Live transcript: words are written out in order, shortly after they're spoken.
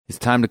It's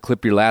time to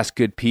clip your last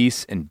good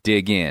piece and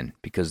dig in,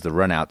 because the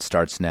RunOut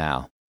starts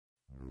now.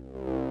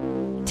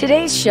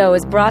 Today's show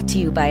is brought to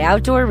you by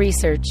Outdoor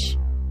Research.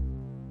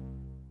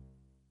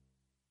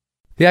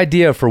 The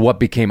idea for what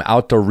became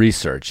Outdoor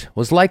Research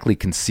was likely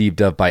conceived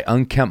of by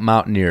unkempt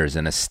mountaineers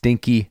in a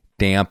stinky,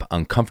 damp,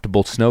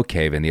 uncomfortable snow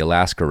cave in the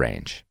Alaska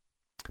range.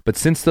 But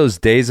since those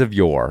days of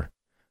yore,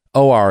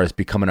 OR has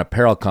become an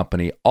apparel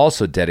company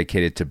also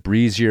dedicated to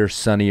breezier,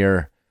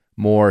 sunnier,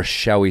 more,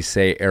 shall we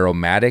say,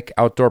 aromatic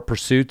outdoor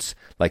pursuits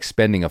like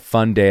spending a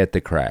fun day at the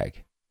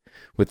crag.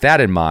 With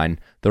that in mind,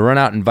 the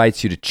RunOut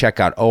invites you to check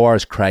out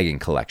OR's cragging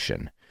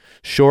collection.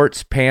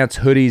 Shorts, pants,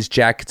 hoodies,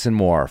 jackets, and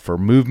more for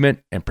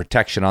movement and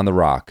protection on the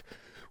rock,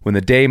 when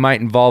the day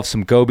might involve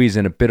some gobies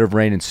and a bit of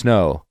rain and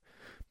snow,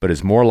 but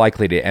is more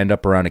likely to end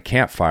up around a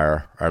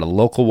campfire or at a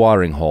local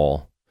watering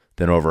hole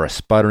than over a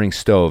sputtering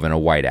stove in a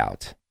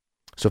whiteout.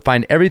 So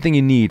find everything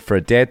you need for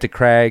a day at the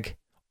crag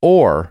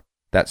or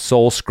that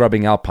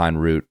soul-scrubbing alpine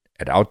route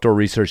at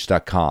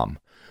outdoorresearch.com,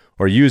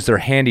 or use their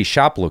handy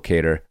shop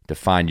locator to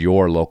find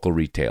your local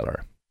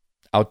retailer.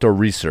 Outdoor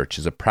Research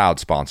is a proud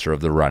sponsor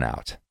of the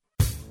RunOut.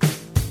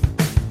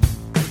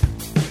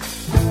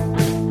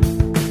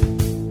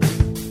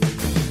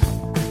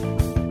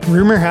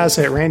 Rumor has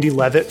it Randy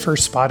Levitt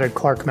first spotted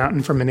Clark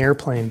Mountain from an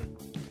airplane.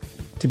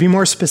 To be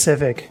more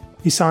specific,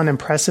 he saw an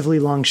impressively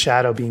long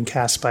shadow being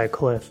cast by a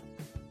cliff,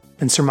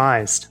 and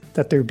surmised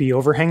that there'd be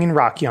overhanging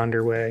rock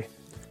yonder way.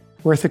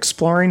 Worth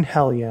exploring?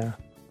 Hell yeah.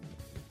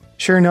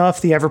 Sure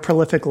enough, the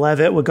ever-prolific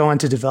Levitt would go on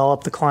to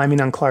develop the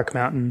climbing on Clark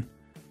Mountain,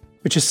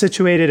 which is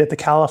situated at the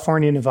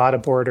California-Nevada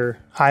border,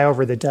 high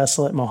over the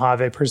desolate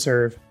Mojave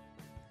Preserve.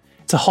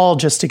 It's a haul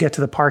just to get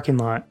to the parking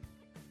lot.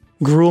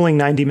 Grueling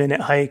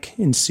 90-minute hike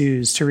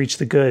ensues to reach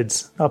the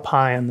goods up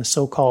high on the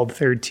so-called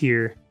third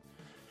tier.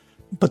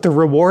 But the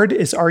reward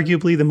is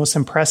arguably the most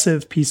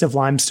impressive piece of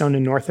limestone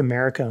in North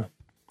America.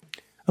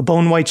 A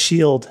bone-white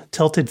shield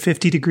tilted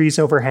 50 degrees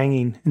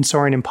overhanging and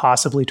soaring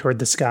impossibly toward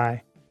the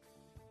sky.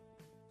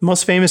 The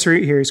most famous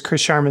route here is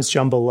Chris Sharma's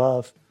Jumbo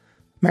Love,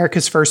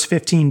 America's first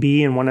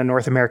 15B and one of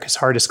North America's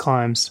hardest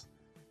climbs.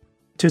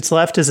 To its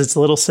left is its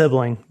little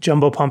sibling,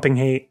 Jumbo Pumping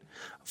Hate,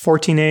 a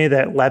 14A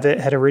that Levitt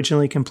had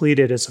originally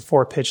completed as a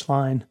 4-pitch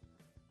line.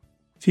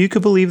 Few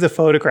could believe the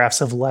photographs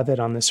of Levitt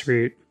on this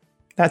route.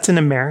 That's in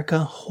America?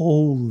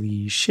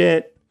 Holy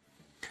shit.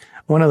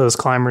 One of those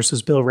climbers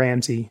was Bill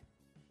Ramsey.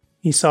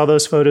 He saw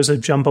those photos of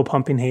Jumbo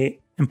Pumping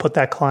Hate and put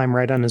that climb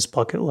right on his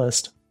bucket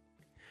list.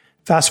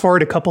 Fast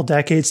forward a couple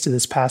decades to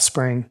this past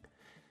spring,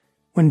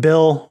 when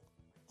Bill,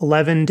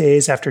 11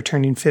 days after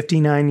turning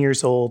 59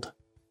 years old,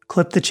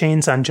 clipped the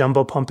chains on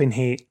Jumbo Pumping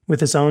Hate with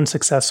his own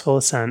successful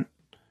ascent.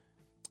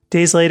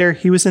 Days later,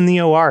 he was in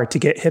the OR to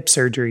get hip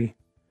surgery,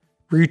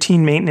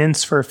 routine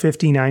maintenance for a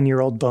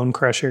 59-year-old bone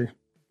crusher.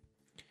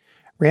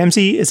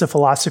 Ramsey is a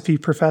philosophy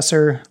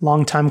professor,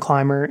 longtime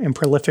climber, and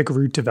prolific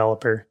route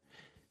developer.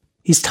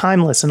 He's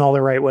timeless in all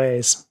the right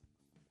ways.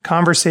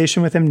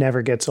 Conversation with him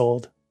never gets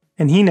old,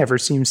 and he never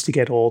seems to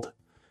get old.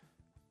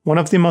 One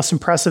of the most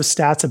impressive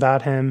stats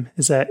about him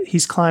is that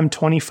he's climbed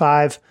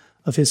 25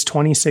 of his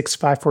 26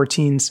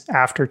 514s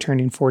after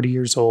turning 40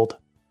 years old.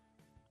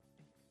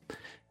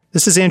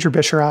 This is Andrew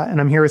Bisharat,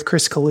 and I'm here with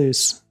Chris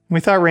Kalous.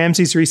 We thought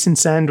Ramsey's recent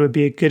send would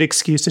be a good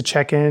excuse to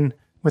check in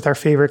with our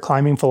favorite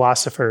climbing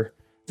philosopher,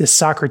 this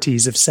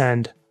Socrates of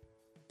send.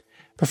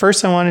 But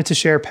first, I wanted to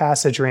share a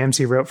passage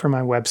Ramsey wrote for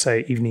my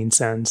website, Evening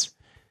Sends.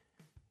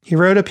 He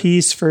wrote a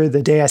piece for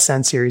the Day I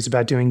Sent series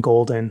about doing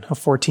Golden, a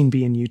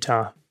 14B in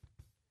Utah.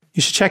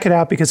 You should check it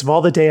out because of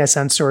all the Day I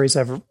Sent stories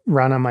I've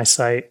run on my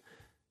site.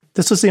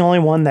 This was the only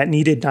one that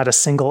needed not a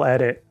single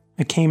edit.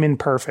 It came in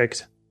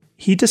perfect.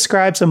 He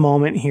describes a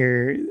moment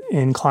here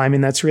in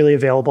climbing that's really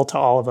available to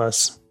all of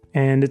us.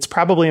 And it's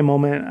probably a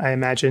moment, I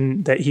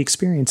imagine, that he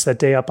experienced that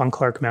day up on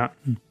Clark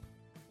Mountain.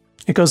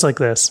 It goes like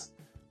this.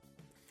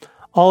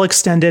 All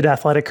extended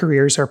athletic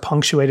careers are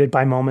punctuated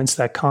by moments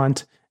that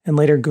Kant and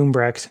later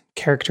Gumbrecht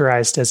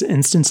characterized as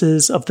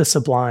instances of the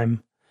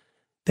sublime.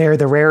 They are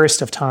the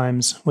rarest of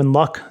times, when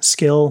luck,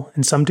 skill,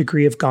 and some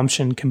degree of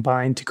gumption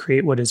combine to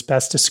create what is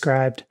best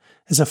described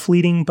as a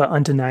fleeting but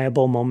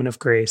undeniable moment of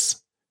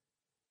grace.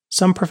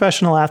 Some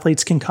professional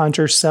athletes can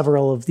conjure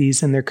several of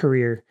these in their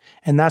career,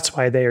 and that's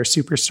why they are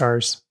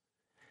superstars.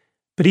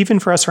 But even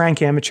for us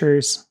rank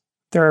amateurs,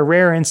 there are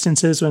rare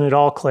instances when it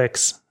all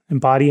clicks, and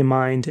body and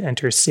mind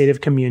enter a state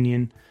of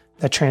communion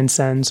that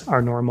transcends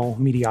our normal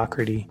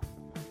mediocrity.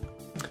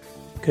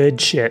 Good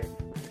shit.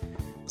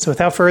 So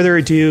without further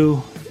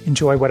ado,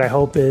 enjoy what I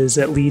hope is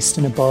at least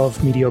an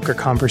above mediocre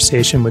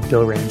conversation with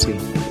Bill Ramsey.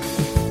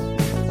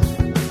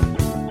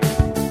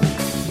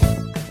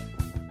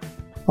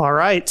 All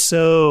right,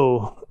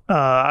 so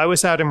I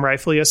was out in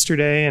Rifle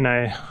yesterday and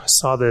I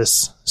saw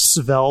this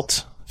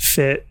svelte,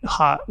 fit,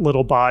 hot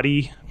little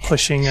body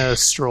pushing a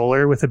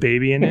stroller with a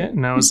baby in it.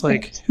 And I was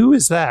like, who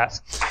is that?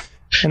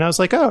 And I was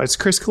like, oh, it's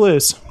Chris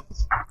Kalous.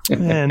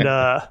 And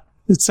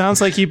it sounds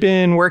like you've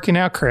been working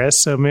out, Chris.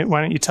 So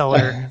why don't you tell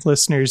our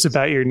listeners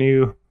about your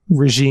new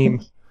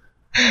regime?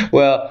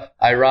 Well,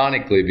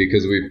 ironically,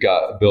 because we've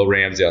got Bill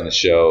Ramsey on the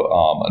show,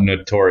 a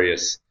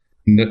notorious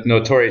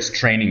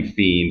training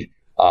fiend,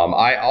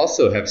 I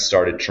also have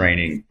started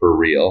training for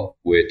real,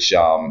 which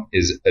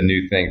is a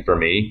new thing for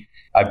me.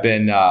 I've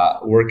been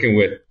working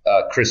with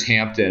Chris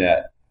Hampton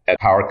at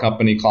Power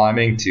Company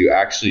Climbing to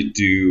actually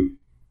do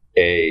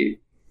a,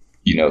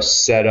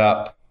 set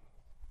up,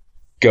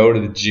 go to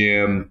the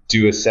gym,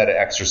 do a set of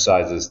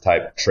exercises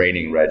type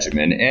training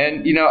regimen.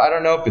 And, I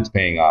don't know if it's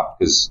paying off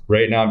because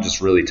right now I'm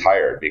just really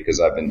tired because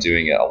I've been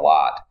doing it a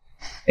lot.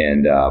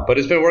 And but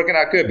it's been working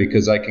out good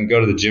because I can go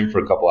to the gym for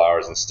a couple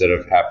hours instead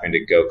of having to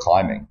go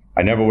climbing.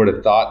 I never would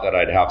have thought that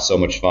I'd have so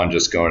much fun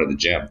just going to the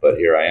gym, but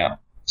here I am.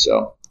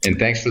 So, and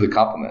thanks for the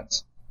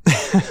compliments.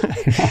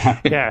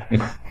 Yeah.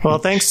 Well,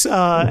 thanks.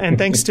 And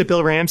thanks to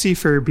Bill Ramsey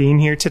for being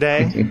here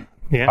today.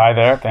 Yeah. Hi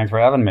there. Thanks for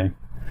having me.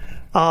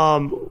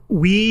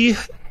 We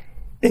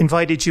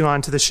invited you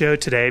onto the show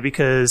today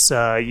because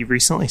you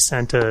recently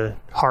sent a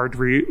hard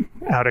route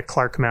out at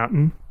Clark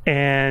Mountain.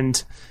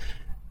 And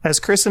as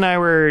Chris and I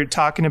were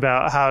talking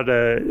about how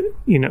to,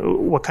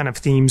 what kind of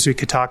themes we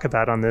could talk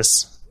about in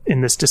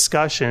this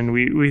discussion,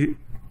 we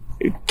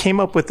came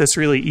up with this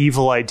really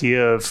evil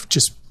idea of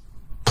just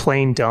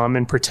plain dumb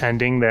and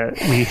pretending that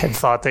we had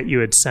thought that you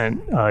had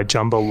sent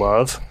Jumbo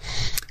Love.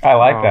 I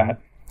like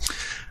that.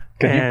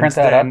 Could you print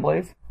that up,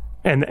 please?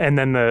 And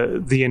then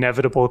the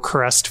inevitable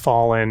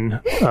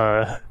crestfallen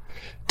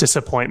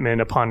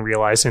disappointment upon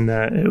realizing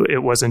that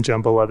it wasn't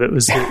Jumbo Love, it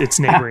was its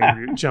neighboring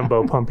route,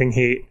 Jumbo Pumping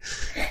Hate,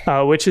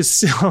 which is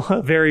still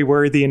a very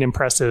worthy and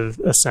impressive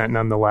ascent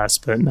nonetheless,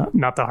 but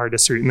not the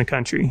hardest route in the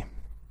country.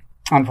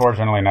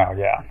 Unfortunately, no,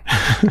 yeah.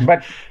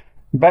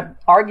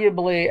 but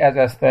arguably as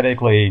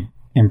aesthetically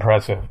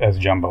impressive as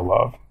Jumbo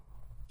Love.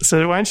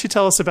 So why don't you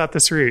tell us about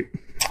this route?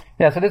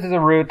 Yeah, so this is a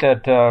route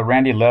that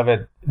Randy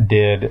Levitt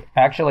did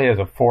actually as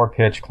a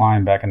 4-pitch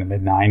climb back in the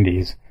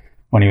mid-'90s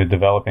when he was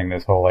developing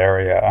this whole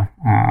area.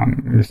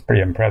 It was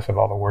pretty impressive,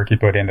 all the work he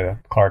put into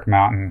Clark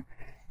Mountain.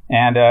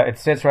 And it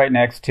sits right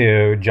next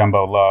to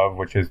Jumbo Love,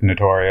 which is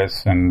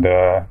notorious and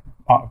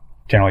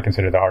generally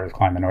considered the hardest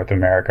climb in North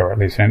America, or at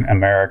least in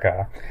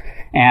America.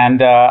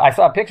 And I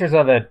saw pictures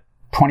of it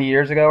 20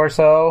 years ago or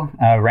so,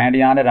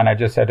 Randy on it, and I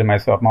just said to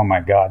myself, oh my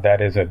God,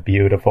 that is a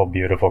beautiful,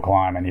 beautiful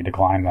climb. I need to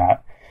climb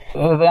that.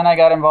 Then I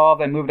got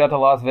involved. I moved out to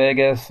Las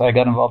Vegas. I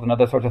got involved in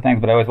other sorts of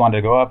things, but I always wanted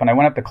to go up. And I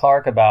went up to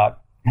Clark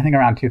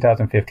around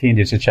 2015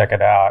 just to check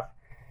it out.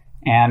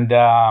 And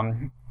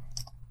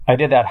I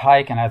did that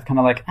hike, and I was kind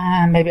of like,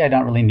 maybe I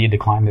don't really need to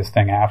climb this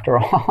thing after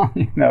all.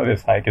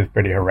 This hike is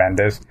pretty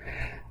horrendous.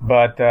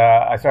 But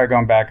I started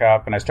going back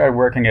up, and I started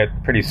working it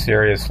pretty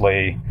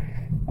seriously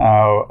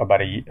about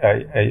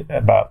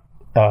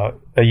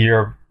a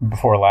year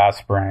before last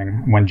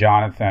spring, when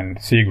Jonathan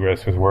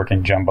Segrist was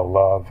working Jumbo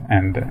Love,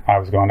 and I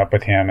was going up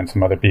with him and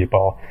some other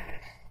people,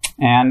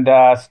 and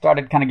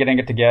started kind of getting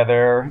it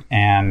together,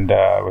 and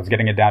was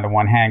getting it down to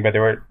one hang. But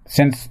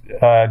since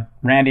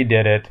Randy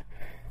did it,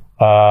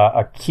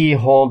 a key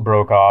hold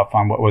broke off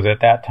on what was at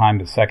that time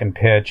the second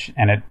pitch,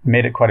 and it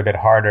made it quite a bit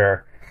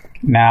harder.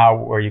 Now,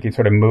 where you can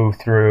sort of move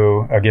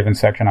through a given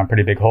section on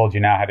pretty big holds,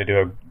 you now had to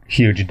do a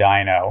huge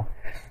dyno.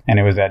 And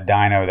it was that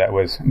dyno that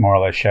was more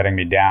or less shutting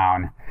me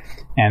down.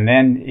 And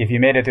then if you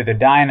made it through the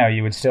dyno,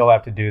 you would still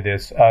have to do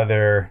this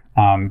other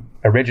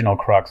original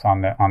crux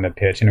on the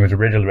pitch, and it was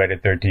originally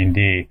rated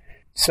 13D.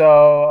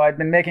 So I'd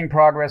been making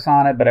progress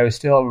on it, but I was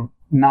still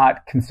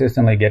not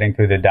consistently getting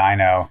through the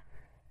dyno.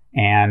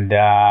 And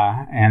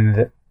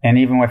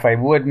even if I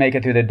would make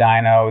it through the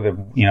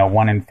dyno,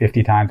 1 in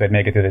 50 times I'd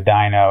make it through the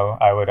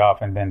dyno, I would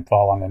often then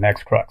fall on the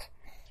next crux.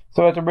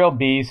 So it's a real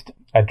beast.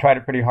 I tried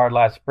it pretty hard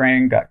last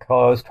spring, got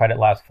close, tried it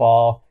last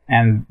fall,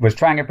 and was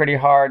trying it pretty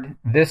hard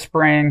this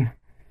spring.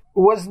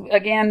 Was,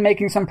 again,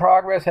 making some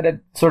progress,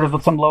 had sort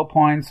of some low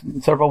points,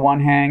 several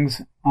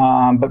one-hangs,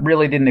 but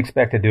really didn't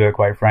expect to do it,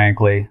 quite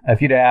frankly.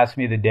 If you'd asked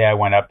me the day I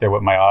went up there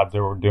what my odds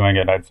were doing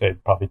it, I'd say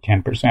probably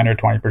 10% or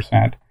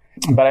 20%.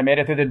 But I made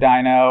it through the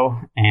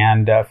dyno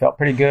and felt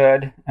pretty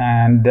good,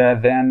 and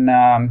then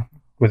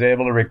was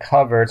able to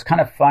recover. It's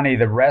kind of funny,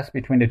 the rest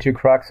between the two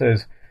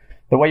cruxes,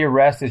 the way you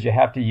rest is you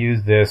have to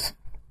use this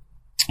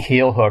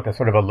heel hook, a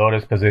sort of a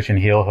lotus position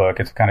heel hook.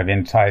 It's kind of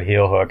inside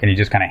heel hook, and you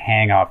just kind of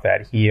hang off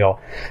that heel,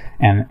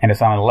 and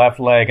it's on the left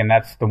leg, and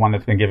that's the one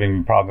that's been giving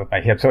me problems with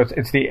my hip. So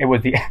it's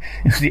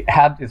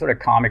sort of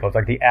comical. It's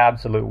like the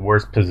absolute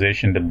worst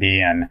position to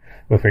be in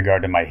with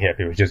regard to my hip.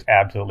 It was just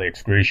absolutely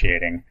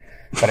excruciating.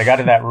 But I got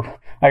to that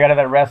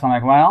rest. I'm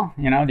like, well,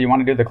 do you want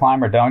to do the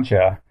climb or don't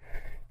you?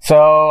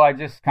 So I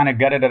just kind of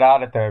gutted it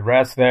out at the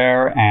rest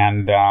there,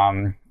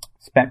 and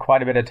spent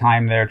quite a bit of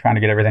time there trying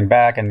to get everything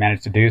back, and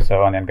managed to do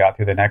so, and then got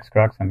through the next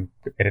crux and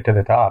made it to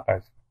the top. I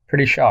was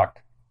pretty shocked,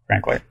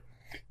 frankly.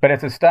 But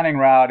it's a stunning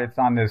route. It's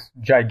on this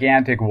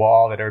gigantic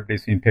wall that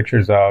everybody's seen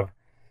pictures of.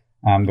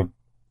 The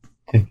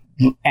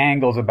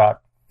angle's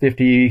about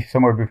 50,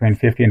 somewhere between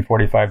 50 and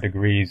 45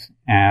 degrees.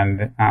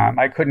 And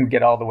I couldn't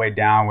get all the way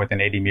down with an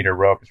 80-meter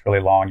rope. It's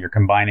really long. You're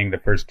combining the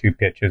first two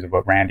pitches of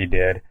what Randy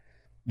did.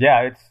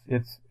 Yeah,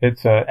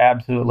 it's a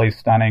absolutely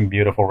stunning,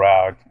 beautiful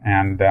route,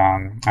 and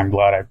I'm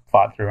glad I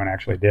fought through and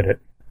actually did it.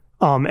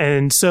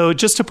 And so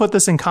just to put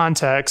this in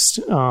context,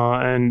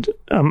 and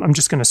I'm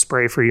just going to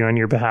spray for you on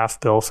your behalf,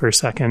 Bill, for a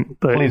second.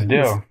 But please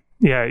do.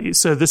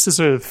 So this is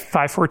a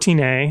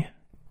 514A,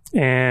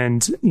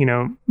 and,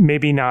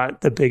 maybe not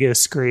the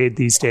biggest grade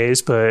these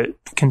days, but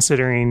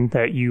considering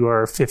that you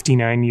are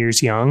 59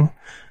 years young,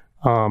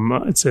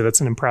 I'd say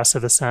that's an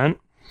impressive ascent.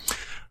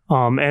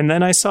 And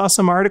then I saw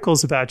some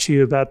articles about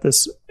you about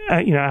this,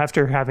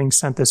 after having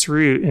sent this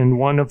route, and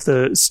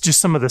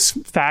some of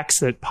the facts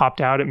that popped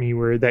out at me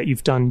were that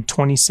you've done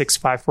 26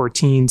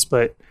 514s,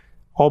 but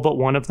all but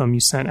one of them you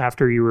sent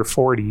after you were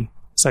 40.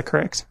 Is that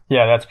correct?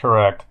 Yeah, that's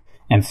correct.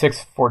 And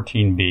 6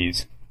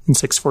 14Bs. And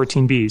 6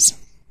 14Bs.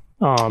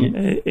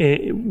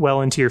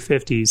 Well into your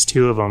 50s,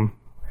 two of them.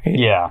 Right?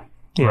 Yeah.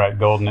 Right.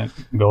 Golden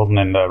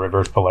and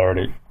reverse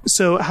polarity.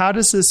 So how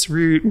does this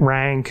route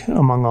rank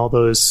among all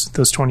those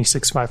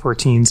 26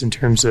 514s in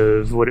terms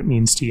of what it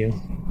means to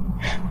you?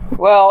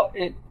 Well,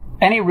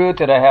 any route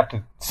that I have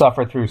to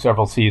suffer through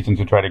several seasons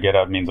to try to get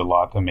up means a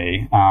lot to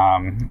me.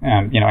 And,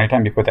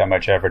 anytime you put that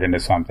much effort into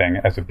something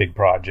as a big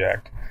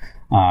project,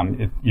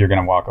 you're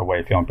going to walk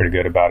away feeling pretty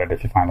good about it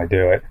if you finally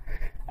do it.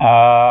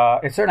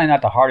 It's certainly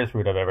not the hardest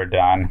route I've ever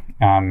done.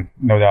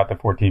 No doubt the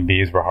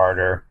 14Bs were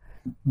harder.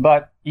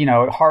 But,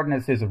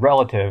 hardness is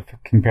relative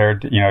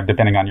compared to,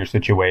 depending on your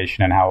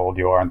situation and how old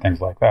you are and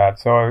things like that.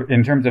 So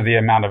in terms of the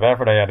amount of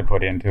effort I had to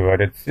put into it,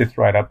 it's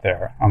right up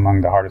there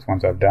among the hardest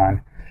ones I've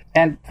done.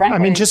 And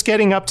frankly, just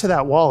getting up to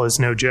that wall is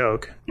no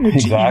joke.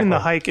 Exactly. Even the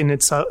hike in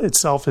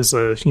itself is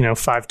a,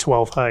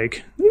 512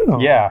 hike.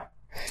 Yeah.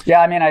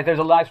 Yeah, there's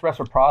a nice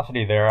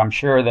reciprocity there. I'm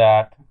sure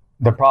that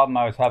the problem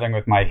I was having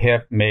with my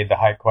hip made the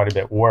hike quite a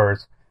bit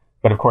worse.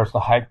 But of course, the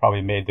hike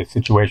probably made the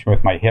situation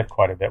with my hip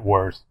quite a bit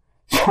worse.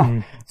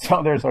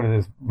 So there's sort of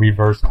this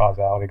reverse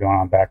causality going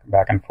on back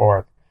and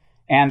forth.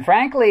 And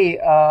frankly,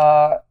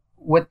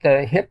 with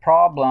the hip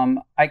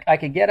problem, I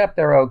could get up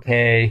there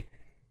okay,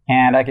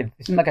 and it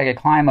seemed like I could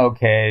climb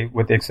okay,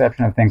 with the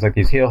exception of things like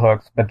these heel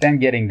hooks. But then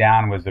getting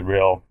down was the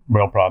real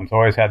problem. So I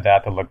always had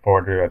that to look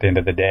forward to at the end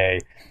of the day.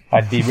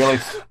 I'd be really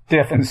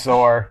stiff and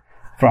sore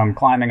from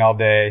climbing all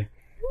day.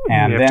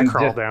 And you have to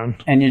crawl down.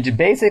 And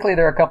basically,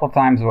 there are a couple of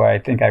times where I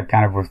think I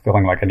kind of was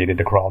feeling like I needed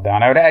to crawl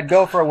down. I'd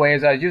go for a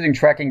ways. I was using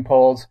trekking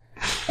poles,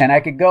 and I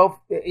could go.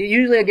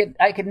 Usually,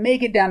 I could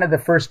make it down to the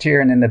first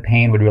tier, and then the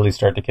pain would really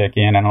start to kick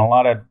in. And a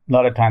lot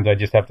of times, I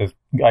just have to.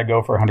 I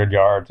go for 100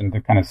 yards and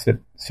to kind of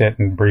sit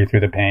and breathe through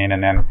the pain,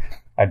 and then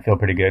I'd feel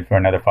pretty good for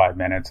another 5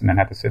 minutes, and then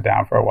have to sit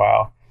down for a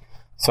while.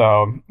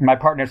 So my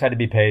partners had to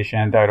be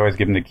patient. I'd always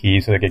give them the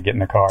key so they could get in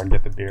the car and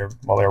get the beer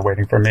while they were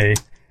waiting for me.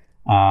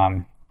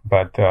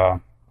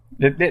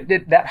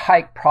 That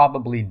hike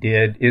probably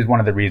is one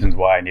of the reasons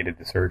why I needed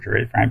the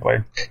surgery, frankly.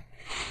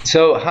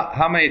 So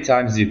how many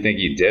times do you think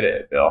you did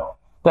it, Bill?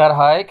 That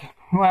hike?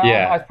 Well,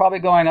 yeah. I was probably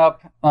going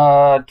up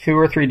 2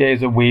 or 3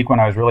 days a week when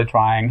I was really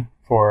trying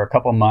for a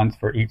couple months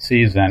for each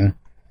season.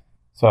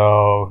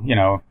 So,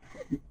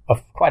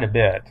 quite a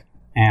bit.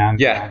 And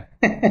yeah,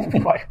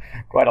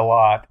 quite a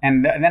lot.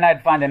 And then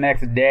I'd find the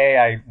next day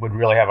I would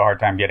really have a hard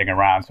time getting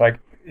around. So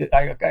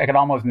I could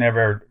almost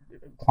never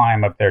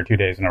climb up there 2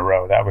 days in a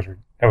row. That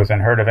was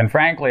unheard of. And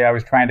frankly, I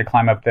was trying to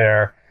climb up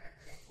there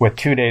with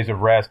 2 days of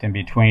rest in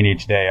between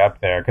each day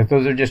up there, because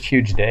those are just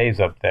huge days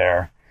up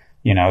there.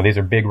 These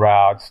are big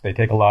routes. They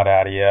take a lot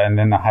out of you. And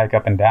then the hike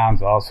up and down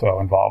is also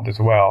involved as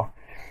well.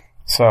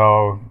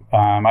 So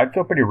I'd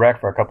feel pretty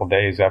wrecked for a couple of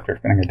days after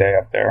spending a day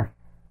up there.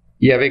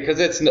 Yeah, because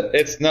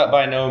it's not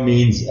by no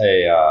means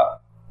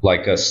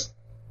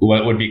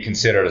what would be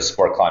considered a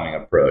sport climbing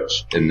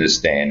approach in this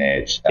day and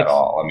age at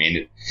all.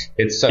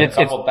 It's a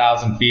couple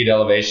thousand feet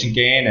elevation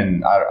gain,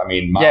 and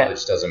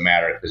mileage doesn't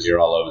matter because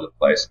you're all over the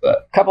place.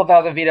 But a couple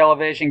thousand feet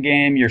elevation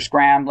gain, you're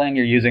scrambling,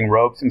 you're using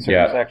ropes in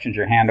certain sections,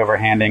 you're hand over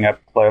handing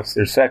up cliffs.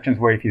 There's sections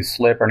where if you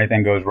slip or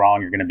anything goes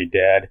wrong, you're going to be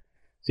dead.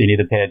 So you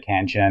need to pay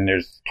attention.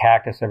 There's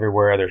cactus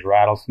everywhere. There's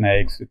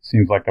rattlesnakes. It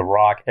seems like the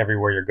rock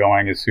everywhere you're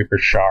going is super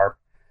sharp.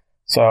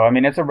 So,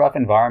 it's a rough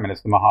environment.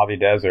 It's the Mojave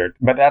Desert.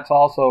 But that's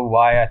also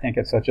why I think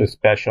it's such a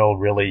special,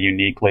 really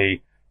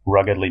uniquely,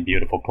 ruggedly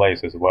beautiful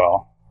place as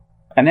well.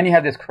 And then you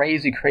have this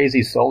crazy,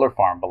 crazy solar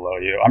farm below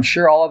you. I'm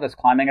sure all of us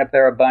climbing up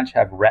there a bunch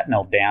have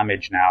retinal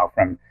damage now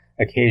from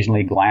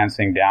occasionally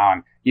glancing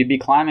down. You'd be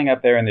climbing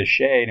up there in the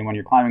shade, and when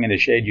you're climbing in the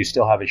shade, you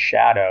still have a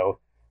shadow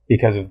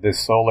because of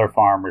this solar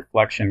farm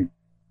reflection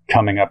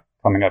coming up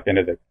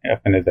into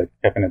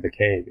the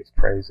cave. It's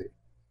crazy.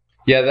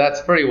 Yeah, that's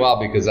pretty wild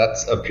because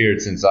that's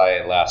appeared since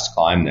I last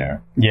climbed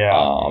there. Yeah.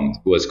 It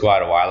was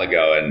quite a while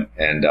ago.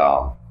 And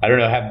I don't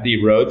know, have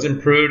the roads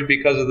improved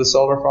because of the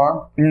solar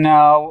farm?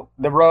 No,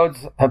 the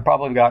roads have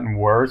probably gotten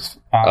worse.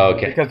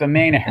 Okay. Because the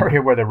main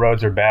area where the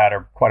roads are bad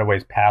are quite a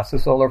ways past the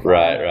solar farm.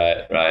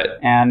 Right.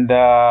 And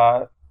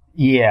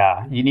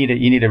you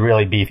need a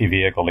really beefy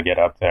vehicle to get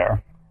up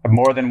there.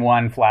 More than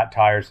one flat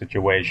tire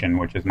situation,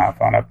 which is not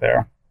fun up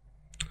there.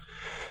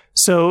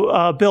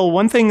 So, Bill,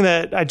 one thing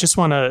that I just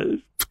want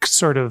to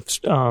sort of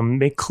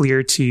make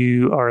clear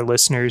to our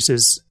listeners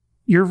is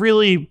you're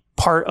really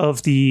part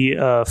of the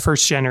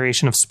first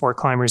generation of sport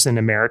climbers in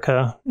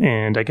America,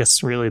 and I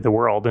guess really the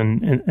world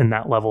in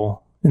that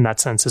level, in that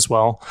sense as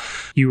well.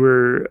 You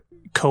were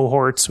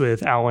cohorts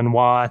with Alan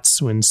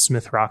Watts when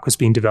Smith Rock was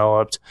being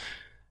developed.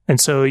 And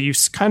so you've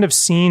kind of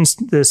seen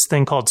this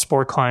thing called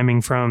sport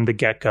climbing from the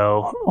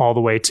get-go all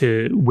the way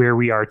to where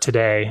we are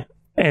today.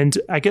 And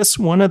I guess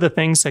one of the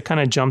things that kind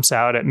of jumps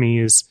out at me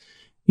is,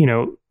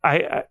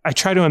 I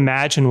try to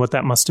imagine what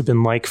that must have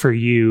been like for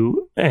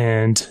you,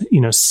 and,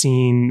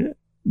 seeing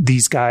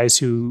these guys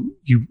who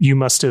you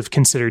must have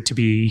considered to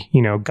be,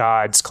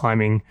 gods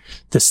climbing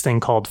this thing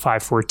called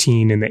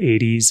 514 in the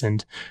 80s,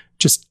 and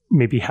just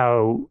maybe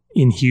how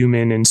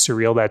inhuman and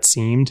surreal that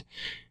seemed.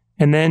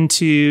 And then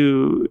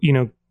to,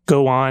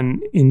 go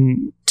on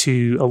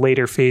into a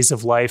later phase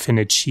of life and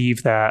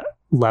achieve that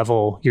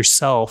level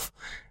yourself.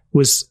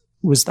 Was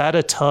that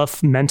a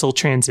tough mental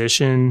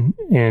transition?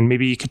 And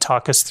maybe you could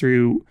talk us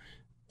through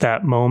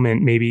that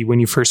moment, maybe when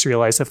you first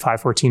realized that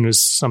 514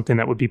 was something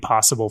that would be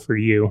possible for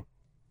you.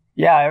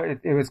 Yeah,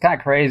 it was kind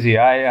of crazy.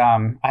 I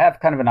have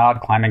kind of an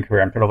odd climbing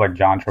career. I'm sort of like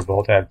John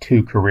Travolta. I have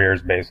two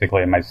careers,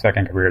 basically, and my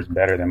second career is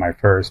better than my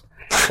first.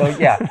 So,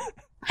 yeah,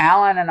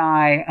 Alan and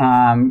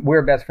I, we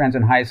were best friends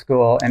in high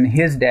school, and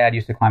his dad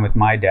used to climb with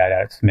my dad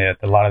out at Smith.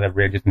 A lot of the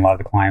ridges and a lot of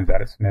the climbs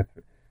out at Smith,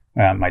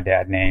 my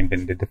dad named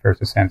and did the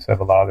first ascents of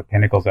a lot of the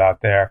pinnacles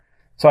out there.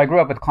 So I grew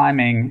up with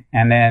climbing,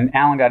 and then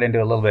Alan got into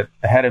it a little bit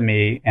ahead of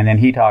me, and then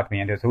he talked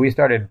me into it. So we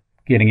started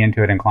getting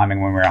into it and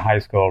climbing when we were in high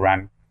school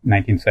around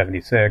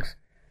 1976.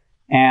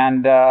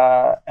 And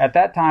at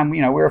that time,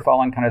 we were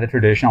following kind of the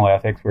traditional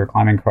ethics. We were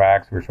climbing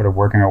cracks. We were sort of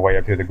working our way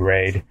up through the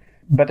grade.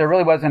 But there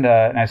really wasn't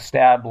an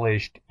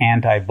established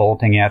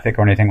anti-bolting ethic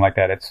or anything like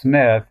that at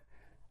Smith,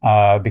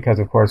 because,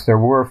 of course, there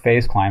were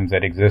face climbs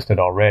that existed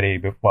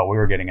already while we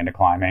were getting into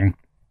climbing.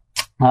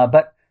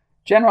 But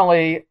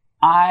generally,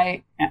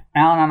 Alan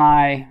and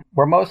I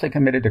were mostly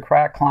committed to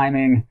crack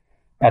climbing.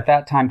 At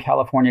that time,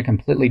 California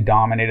completely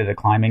dominated the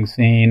climbing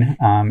scene.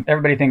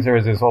 Everybody thinks there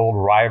was this old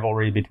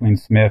rivalry between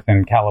Smith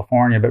and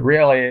California, but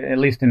really, at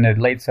least in the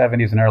late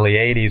 70s and early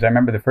 80s, I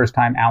remember the first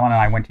time Alan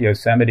and I went to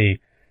Yosemite,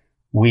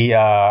 we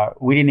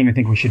didn't even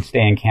think we should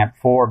stay in Camp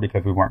 4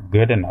 because we weren't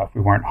good enough.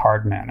 We weren't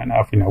hardman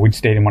enough. We'd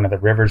stayed in one of the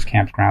rivers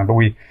campgrounds, but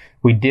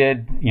we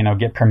did,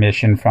 get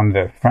permission from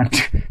the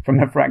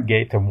front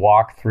gate to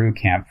walk through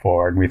Camp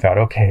 4. And we thought,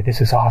 okay,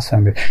 this is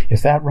awesome.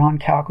 Is that Ron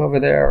Kalk over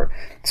there?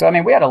 So,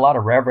 we had a lot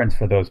of reverence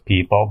for those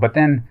people. But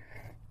then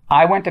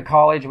I went to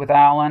college with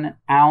Alan.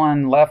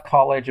 Alan left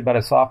college about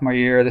his sophomore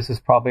year. This is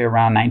probably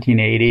around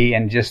 1980,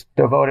 and just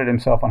devoted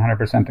himself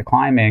 100% to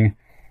climbing.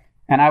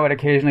 And I would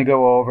occasionally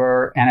go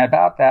over. And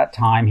about that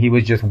time, he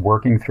was just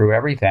working through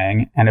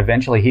everything. And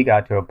eventually he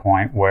got to a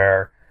point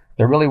where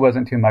there really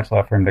wasn't too much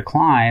left for him to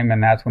climb,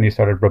 and that's when he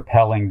started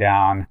rappelling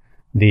down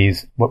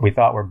these, what we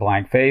thought were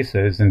blank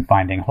faces, and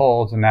finding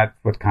holds, and that's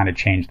what kind of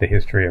changed the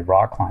history of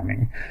rock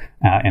climbing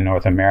in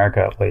North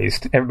America, at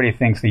least. Everybody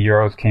thinks the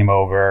Euros came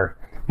over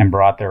and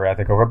brought their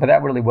ethic over, but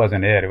that really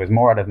wasn't it. It was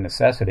more out of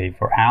necessity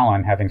for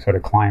Alan, having sort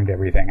of climbed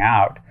everything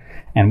out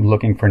and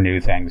looking for new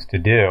things to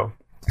do.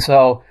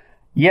 So,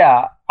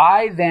 yeah,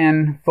 I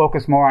then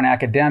focused more on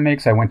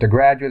academics. I went to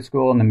graduate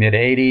school in the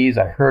mid-'80s.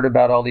 I heard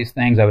about all these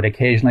things. I would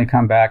occasionally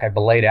come back. I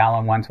belayed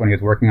Alan once when he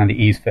was working on the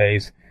East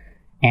Face.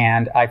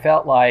 And I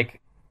felt like,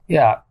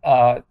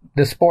 the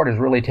sport has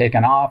really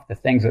taken off. The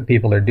things that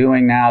people are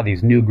doing now,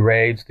 these new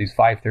grades, these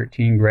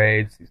 513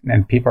 grades,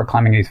 and people are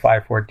climbing these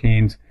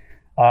 514s.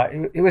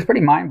 It was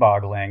pretty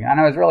mind-boggling. And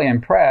I was really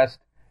impressed.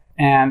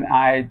 And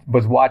I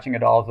was watching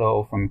it all,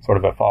 though, from sort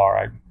of afar.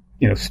 I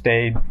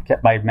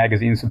kept my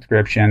magazine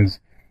subscriptions,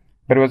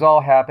 but it was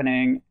all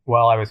happening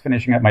while I was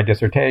finishing up my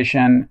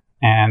dissertation.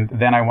 And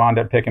then I wound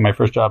up picking my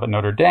first job at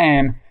Notre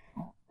Dame.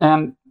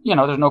 And,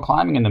 there's no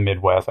climbing in the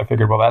Midwest. I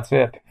figured, well, that's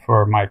it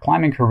for my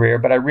climbing career.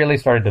 But I really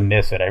started to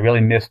miss it. I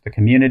really missed the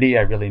community.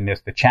 I really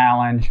missed the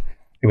challenge.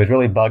 It was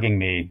really bugging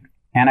me.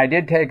 And I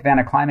did take then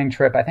a climbing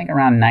trip, I think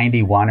around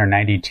 91 or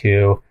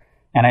 92.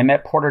 And I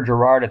met Porter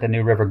Gerard at the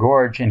New River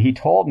Gorge. And he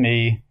told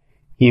me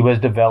he was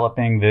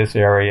developing this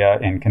area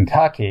in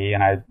Kentucky,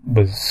 and I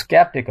was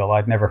skeptical.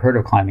 I'd never heard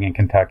of climbing in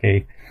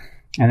Kentucky.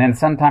 And then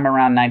sometime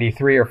around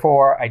 93 or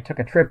 4, I took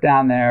a trip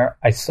down there.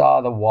 I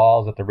saw the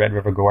walls at the Red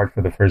River Gorge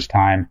for the first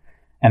time,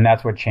 and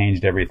that's what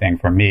changed everything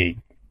for me.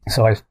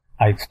 So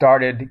I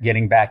started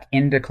getting back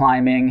into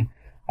climbing.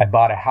 I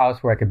bought a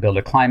house where I could build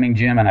a climbing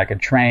gym and I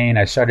could train.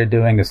 I started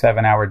doing the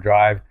 7-hour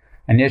drive.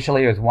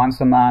 Initially, it was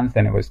once a month,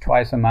 and it was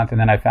twice a month, and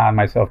then I found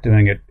myself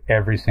doing it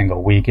every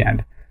single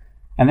weekend.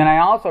 And then I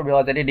also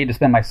realized I didn't need to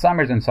spend my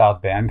summers in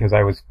South Bend because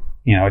I was,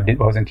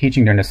 wasn't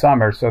teaching during the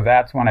summer. So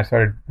that's when I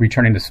started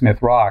returning to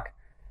Smith Rock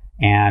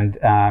and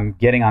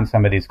getting on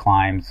some of these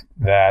climbs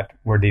that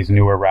were these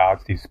newer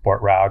routes, these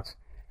sport routes.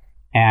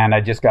 And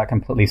I just got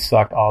completely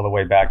sucked all the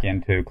way back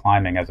into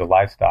climbing as a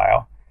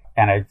lifestyle.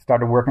 And I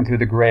started working through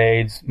the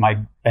grades. My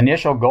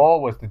initial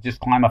goal was to just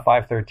climb a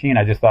 513.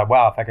 I just thought,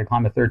 wow, if I could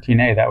climb a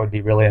 13A, that would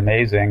be really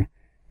amazing.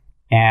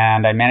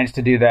 And I managed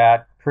to do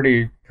that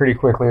pretty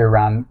quickly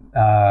around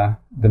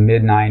the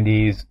mid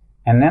 90s,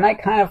 and then I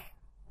kind of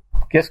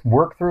just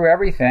worked through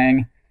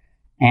everything.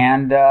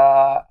 And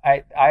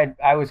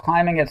I was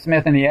climbing at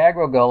Smith in the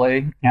Agro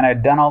Gully, and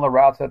I'd done all the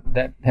routes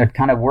that had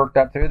kind of worked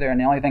up through there, and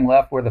the only thing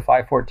left were the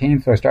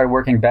 514. So I started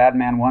working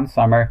Badman one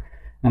summer,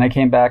 and I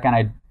came back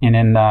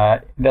and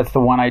that's the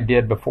one I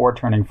did before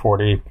turning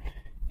 40.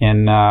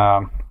 In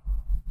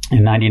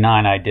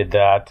 99, I did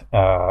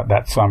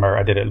that summer.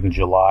 I did it in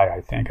July,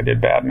 I think. I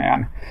did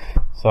Badman.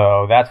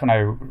 So that's when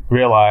I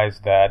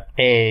realized that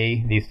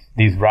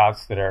these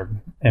routes that are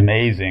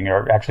amazing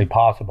are actually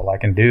possible. I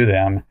can do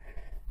them.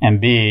 And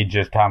B,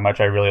 just how much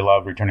I really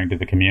love returning to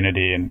the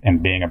community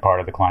and being a part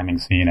of the climbing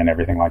scene and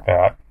everything like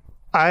that.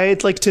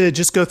 I'd like to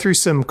just go through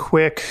some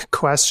quick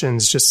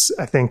questions, just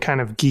I think kind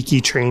of geeky,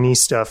 trainy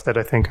stuff that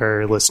I think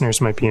our listeners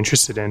might be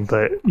interested in.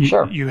 But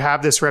you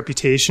have this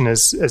reputation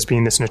as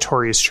being this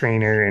notorious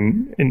trainer,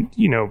 and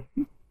you know,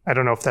 I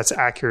don't know if that's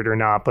accurate or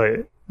not,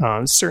 but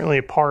certainly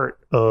a part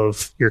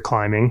of your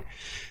climbing.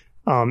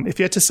 If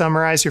you had to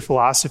summarize your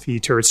philosophy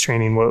towards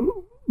training,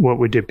 what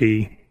would it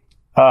be?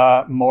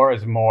 More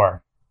is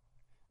more.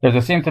 There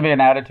seems to be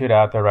an attitude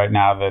out there right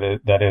now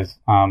that is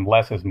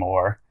less is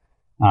more.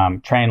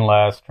 Train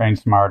less, train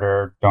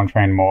smarter, don't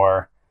train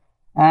more.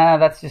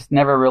 That's just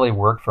never really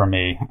worked for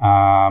me.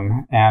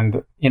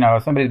 And, you know,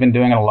 if somebody's been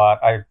doing it a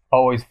lot, I've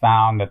always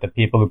found that the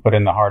people who put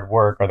in the hard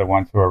work are the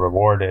ones who are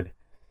rewarded.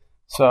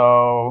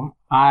 So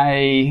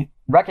I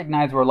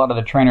recognize where a lot of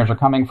the trainers are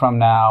coming from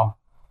now,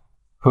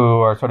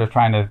 who are sort of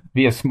trying to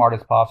be as smart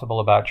as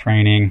possible about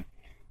training.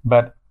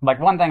 But like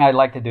one thing I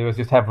like to do is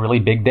just have really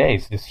big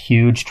days, just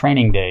huge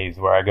training days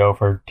where I go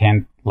for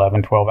 10,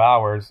 11, 12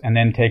 hours and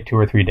then take 2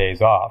 or 3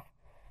 days off.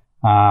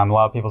 A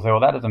lot of people say, well,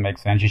 that doesn't make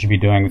sense. You should be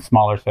doing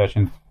smaller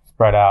sessions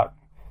spread out.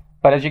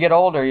 But as you get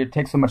older, it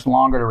takes so much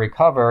longer to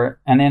recover.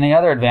 And then the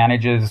other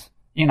advantage is,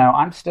 you know,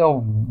 I'm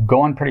still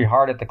going pretty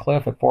hard at the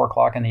cliff at 4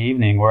 o'clock in the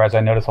evening, whereas I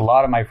notice a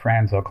lot of my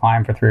friends will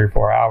climb for 3 or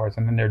 4 hours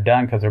and then they're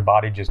done because their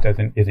body just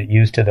isn't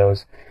used to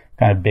those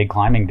kind of big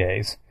climbing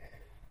days.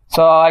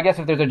 So I guess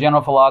if there's a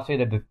general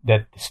philosophy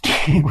that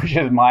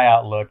distinguishes my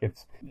outlook,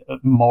 it's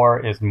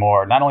more is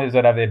more. Not only does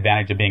it have the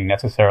advantage of being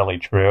necessarily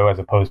true as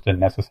opposed to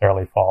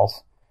necessarily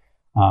false,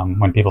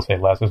 when people say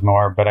less is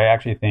more, but I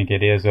actually think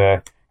it is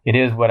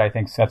what I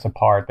think sets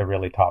apart the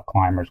really top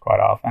climbers quite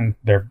often.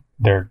 They're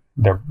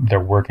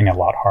working a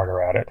lot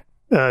harder at it.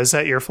 Is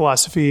that your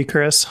philosophy,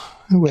 Chris?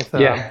 With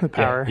the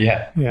power?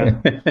 Yeah.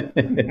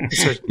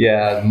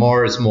 Yeah,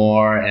 more is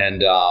more,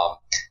 and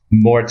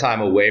more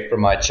time away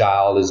from my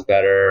child is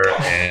better,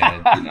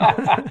 and you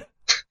know,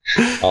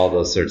 all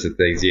those sorts of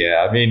things.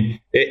 Yeah, I mean,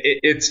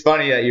 it's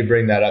funny that you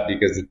bring that up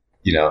because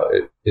you know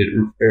it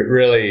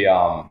really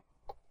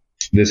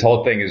this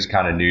whole thing is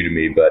kind of new to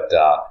me, but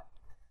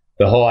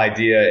the whole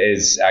idea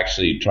is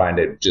actually trying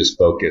to just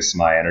focus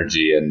my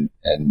energy and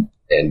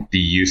be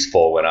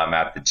useful when I'm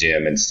at the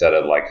gym instead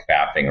of like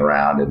faffing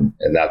around,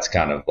 and that's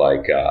kind of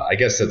like I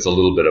guess that's a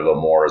little bit of a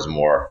more is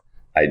more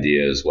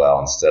idea as well.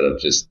 Instead of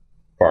just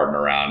farting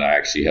around, I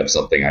actually have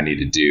something I need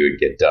to do and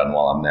get done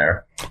while I'm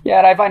there. Yeah,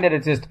 and I find that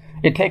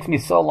it takes me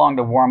so long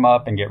to warm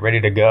up and get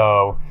ready to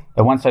go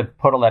that once I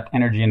put all that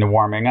energy into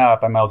warming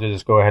up, I might as well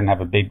just go ahead and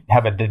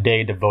have a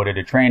day devoted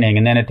to training.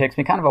 And then it takes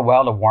me kind of a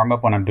while to warm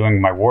up when I'm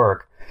doing my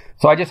work.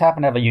 So I just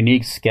happen to have a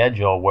unique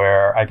schedule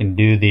where I can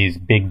do these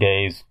big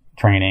days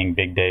training,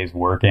 big days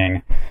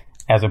working,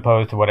 as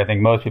opposed to what I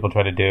think most people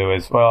try to do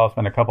is, well, I'll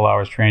spend a couple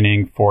hours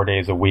training 4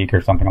 days a week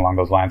or something along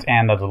those lines.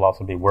 And those will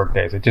also be work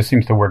days. It just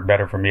seems to work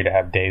better for me to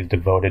have days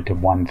devoted to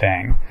one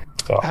thing.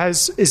 So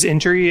is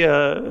injury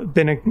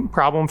been a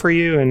problem for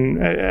you?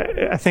 And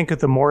I think that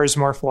the more is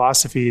more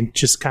philosophy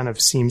just kind of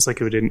seems like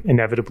it would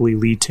inevitably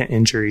lead to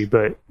injury,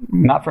 but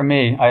not for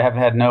me. I have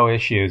had no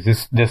issues.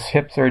 This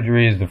hip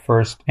surgery is the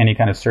first any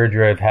kind of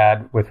surgery I've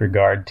had with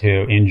regard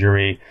to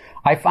injury.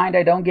 I find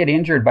I don't get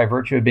injured by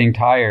virtue of being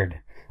tired.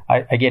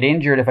 I get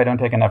injured if I don't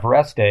take enough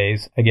rest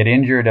days. I get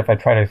injured if I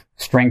try to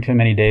string too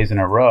many days in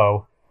a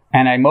row.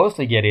 And I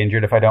mostly get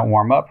injured if I don't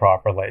warm up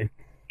properly.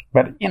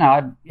 But, you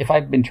know, if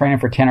I've been training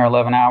for 10 or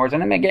 11 hours,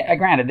 and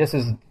granted, this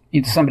is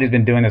somebody's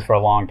been doing this for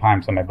a long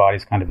time, so my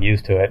body's kind of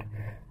used to it.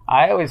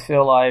 I always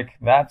feel like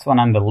that's when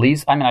I'm the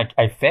least, I mean,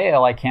 I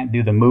fail. I can't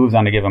do the moves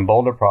on a given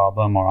boulder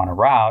problem or on a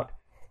route.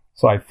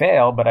 So I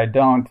fail, but I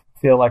don't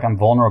feel like I'm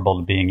vulnerable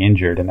to being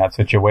injured in that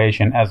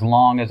situation as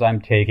long as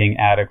I'm taking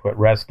adequate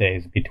rest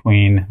days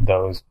between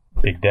those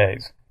big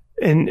days.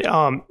 And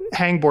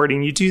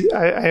hangboarding, you do.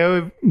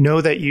 I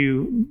know that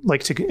you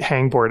like to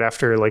hangboard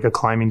after like a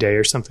climbing day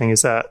or something.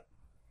 Is that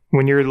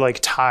when you're like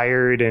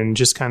tired and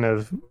just kind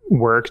of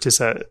worked?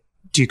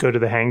 Do you go to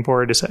the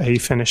hangboard? Is that how you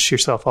finish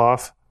yourself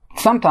off?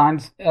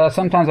 Sometimes I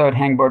would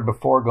hangboard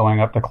before going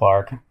up to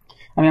Clark.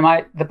 I mean,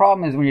 the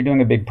problem is when you're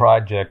doing a big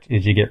project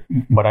is you get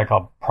what I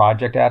call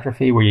project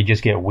atrophy, where you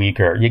just get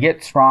weaker. You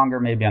get stronger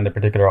maybe on the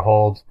particular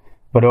holds,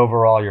 but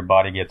overall your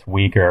body gets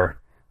weaker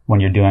when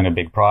you're doing a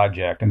big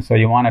project. And so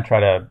you want to try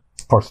to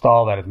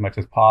forestall that as much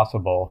as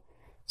possible.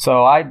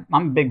 So I'm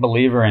a big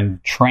believer in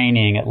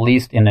training, at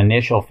least in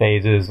initial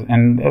phases,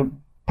 and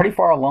pretty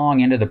far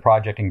along into the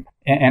project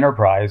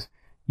enterprise,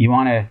 you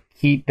want to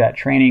keep that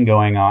training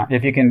going on.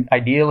 If you can,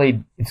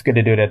 ideally, it's good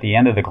to do it at the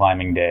end of the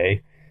climbing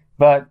day.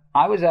 But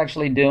I was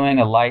actually doing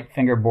a light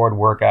fingerboard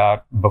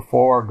workout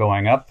before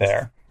going up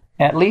there,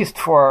 at least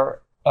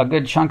for a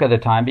good chunk of the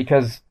time,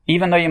 because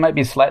even though you might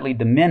be slightly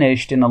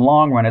diminished, in the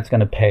long run, it's going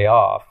to pay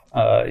off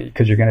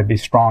because you're going to be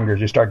stronger as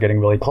you start getting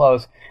really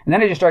close. And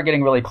then as you start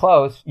getting really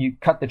close, you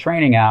cut the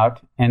training out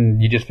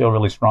and you just feel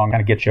really strong,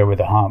 kind of gets you over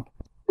the hump.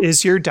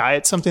 Is your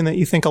diet something that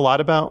you think a lot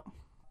about?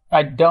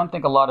 I don't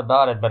think a lot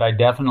about it, but I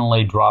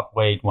definitely drop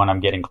weight when I'm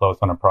getting close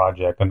on a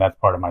project, and that's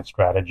part of my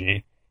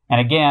strategy.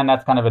 And again,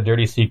 that's kind of a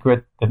dirty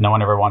secret that no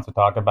one ever wants to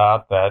talk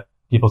about, that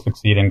people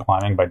succeed in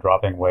climbing by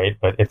dropping weight,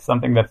 but it's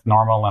something that's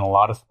normal in a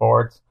lot of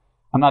sports.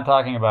 I'm not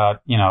talking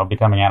about,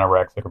 becoming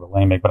anorexic or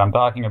bulimic, but I'm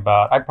talking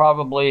about, I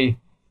probably,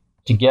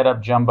 to get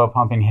up jumbo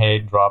pumping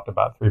height, dropped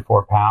about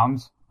 3-4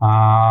 pounds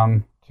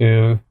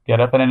to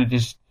get up. And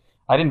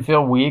I didn't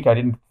feel weak. I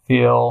didn't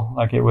feel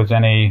like it was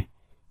any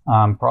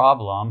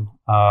problem.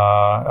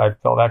 I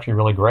felt actually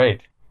really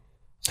great.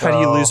 So, how do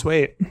you lose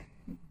weight?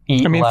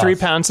 Eat less. 3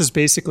 pounds is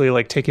basically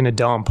like taking a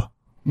dump.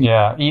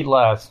 Yeah, eat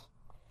less.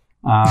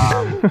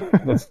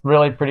 It's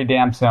really pretty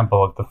damn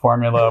simple. It's the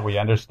formula. We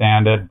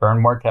understand it.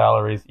 Burn more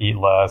calories, eat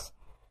less.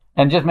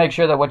 And just make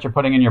sure that what you're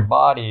putting in your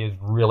body is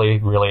really,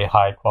 really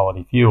high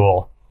quality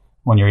fuel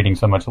when you're eating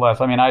so much less.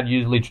 I mean, I'd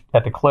usually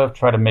at the cliff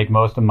try to make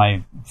most of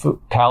my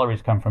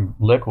calories come from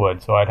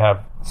liquid. So I'd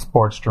have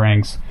sports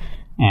drinks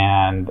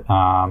and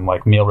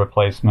like meal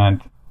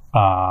replacement,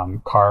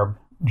 carb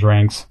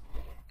drinks.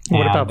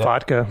 What about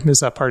vodka? Is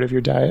that part of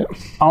your diet?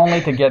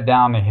 Only to get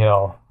down the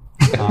hill.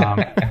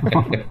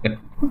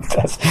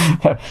 That's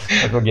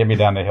what get me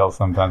down the hill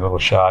sometimes, a little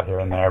shot here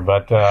and there.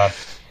 But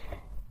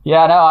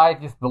I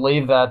just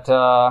believe that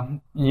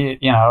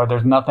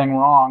there's nothing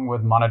wrong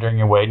with monitoring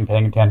your weight and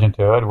paying attention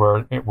to it.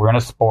 We're in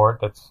a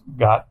sport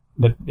that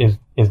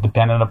is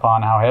dependent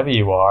upon how heavy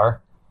you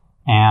are,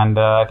 and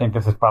I think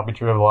this is probably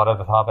true of a lot of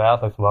the top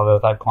athletes, a lot of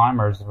the top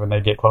climbers. When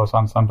they get close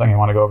on something and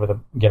want to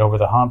get over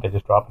the hump, they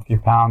just drop a few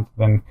pounds,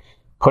 then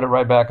put it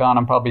right back on.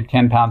 I'm probably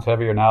 10 pounds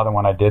heavier now than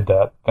when I did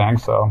that thing,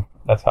 so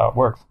that's how it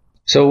works.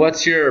 So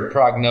what's your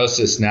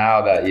prognosis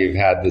now that you've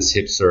had this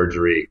hip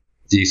surgery?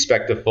 Do you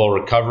expect a full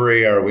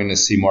recovery, or are we going to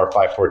see more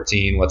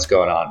 514? What's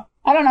going on?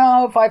 I don't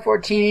know,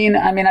 514.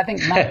 I mean, I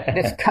think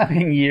this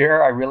coming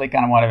year, I really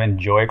kind of want to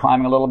enjoy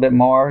climbing a little bit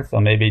more. So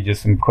maybe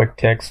just some quick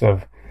ticks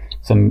of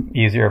some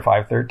easier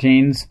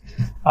 513s.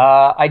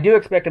 I do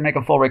expect to make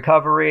a full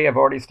recovery. I've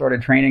already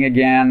started training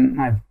again.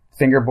 I'm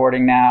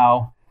fingerboarding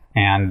now.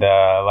 And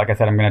like I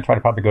said, I'm going to try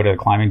to probably go to the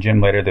climbing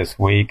gym later this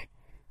week.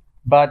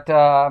 But,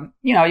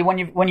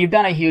 when you've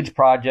done a huge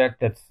project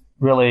that's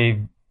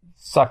really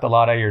sucked a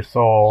lot out of your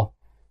soul,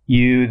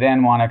 you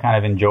then want to kind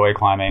of enjoy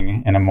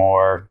climbing in a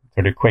more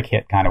sort of quick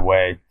hit kind of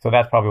way. So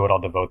that's probably what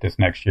I'll devote this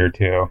next year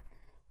to.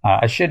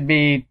 I should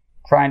be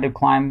trying to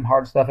climb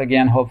hard stuff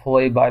again,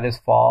 hopefully by this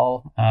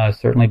fall,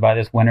 certainly by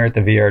this winter at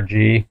the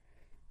VRG.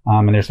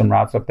 And there's some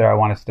routes up there I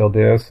want to still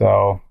do.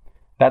 So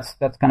that's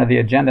kind of the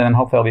agenda. And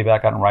hopefully I'll be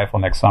back out in rifle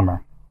next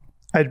summer.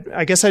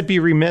 I guess I'd be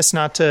remiss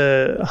not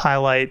to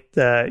highlight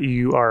that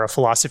you are a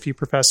philosophy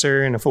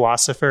professor and a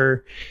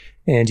philosopher,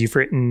 and you've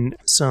written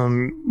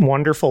some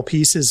wonderful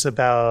pieces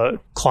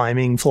about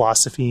climbing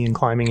philosophy and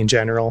climbing in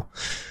general.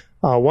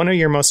 One of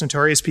your most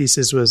notorious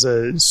pieces was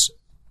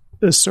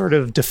a sort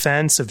of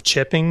defense of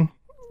chipping.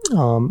 I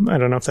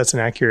don't know if that's an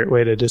accurate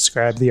way to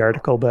describe the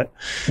article, but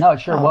no,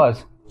 it sure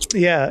was.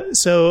 Yeah.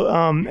 So,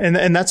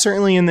 and that's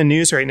certainly in the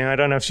news right now. I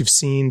don't know if you've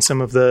seen some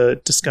of the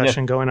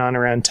discussion going on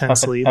around 10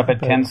 sleep. Up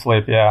at 10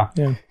 sleep. Yeah.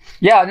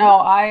 No,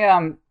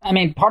 I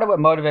mean, part of what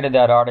motivated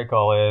that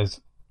article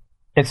is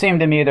it seemed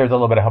to me there's a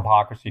little bit of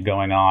hypocrisy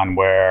going on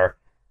where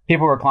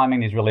people were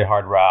climbing these really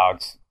hard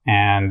routes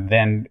and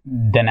then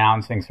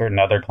denouncing certain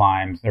other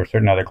climbs or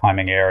certain other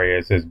climbing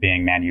areas as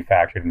being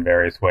manufactured in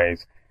various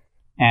ways.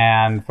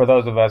 And for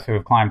those of us who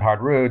have climbed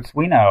hard routes,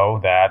 we know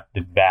that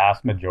the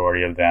vast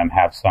majority of them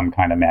have some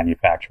kind of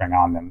manufacturing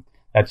on them.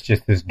 That's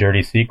just this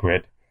dirty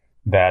secret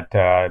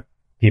that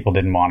people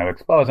didn't want to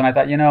expose. And I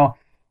thought,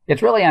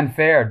 it's really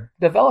unfair.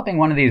 Developing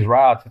one of these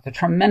routes, it's a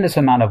tremendous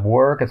amount of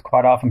work. It's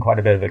quite often quite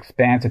a bit of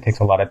expense. It takes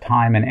a lot of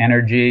time and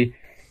energy.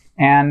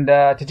 And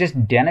to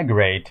just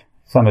denigrate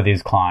some of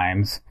these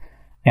climbs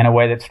in a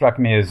way that struck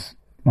me as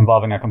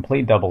involving a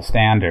complete double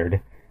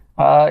standard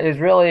is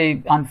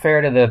really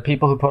unfair to the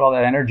people who put all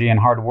that energy and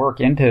hard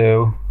work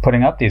into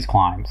putting up these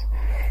climbs.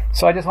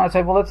 So I just want to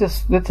say, well, let's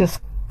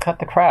just cut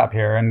the crap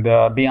here and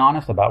be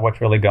honest about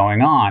what's really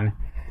going on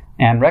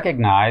and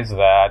recognize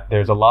that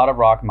there's a lot of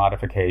rock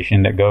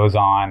modification that goes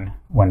on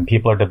when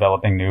people are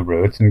developing new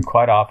routes, and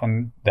quite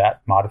often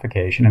that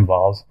modification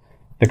involves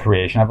the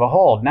creation of a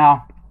hold.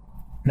 Now,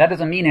 that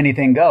doesn't mean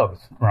anything goes,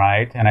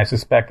 right? And I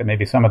suspect that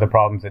maybe some of the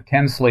problems at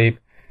 10 Sleep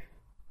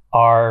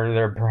are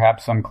there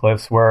perhaps some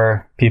cliffs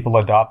where people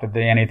adopted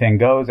the anything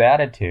goes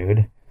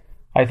attitude.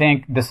 I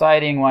think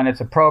deciding when it's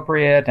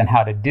appropriate and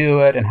how to do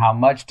it and how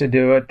much to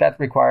do it,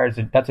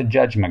 that's a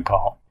judgment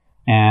call.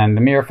 And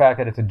the mere fact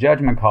that it's a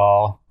judgment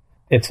call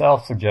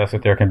itself suggests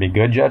that there can be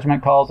good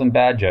judgment calls and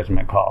bad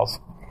judgment calls.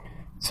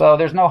 So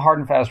there's no hard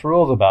and fast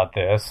rules about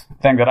this. The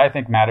thing that I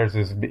think matters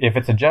is if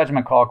it's a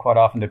judgment call, quite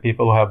often the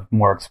people who have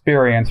more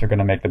experience are going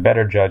to make the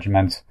better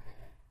judgments.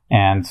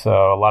 And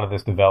so a lot of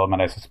this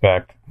development, I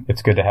suspect,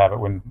 it's good to have it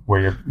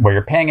where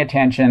you're paying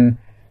attention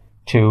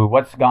to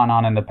what's gone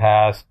on in the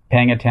past,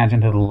 paying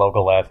attention to the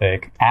local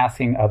ethic,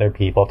 asking other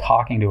people,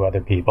 talking to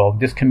other people,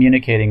 just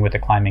communicating with the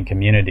climbing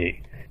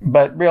community.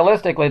 But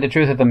realistically, the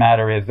truth of the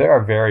matter is there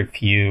are very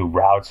few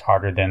routes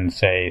harder than,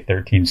 say,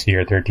 13C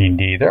or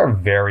 13D. There are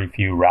very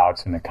few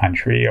routes in the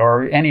country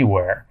or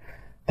anywhere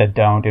that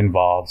don't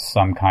involve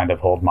some kind of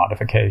hold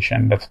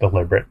modification that's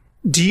deliberate.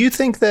 Do you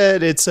think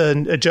that it's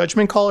a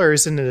judgment call or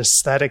is it an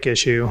aesthetic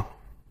issue?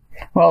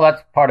 Well,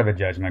 that's part of a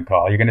judgment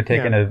call. You're going to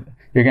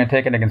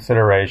take into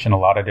consideration a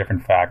lot of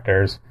different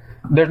factors.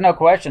 There's no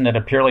question that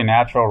a purely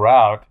natural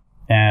route,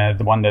 and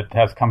the one that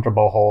has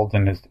comfortable holds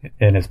and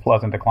is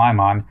pleasant to climb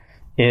on,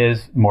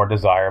 is more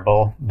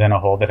desirable than a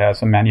hold that has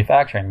some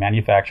manufacturing.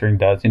 Manufacturing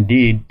does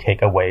indeed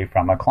take away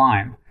from a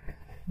climb.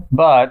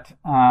 But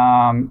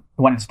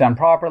when it's done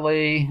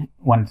properly,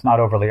 when it's not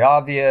overly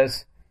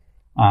obvious,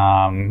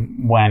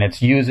 when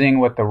it's using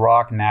what the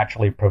rock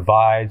naturally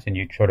provides and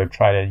you sort of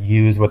try to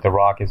use what the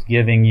rock is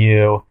giving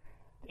you,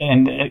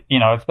 and,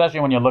 especially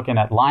when you're looking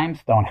at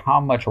limestone,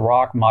 how much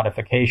rock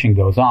modification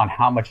goes on,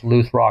 how much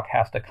loose rock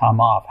has to come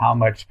off, how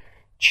much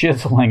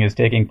chiseling is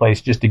taking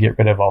place just to get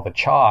rid of all the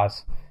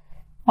choss.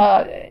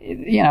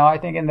 I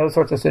think in those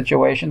sorts of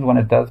situations, when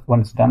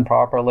it's done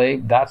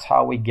properly, that's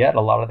how we get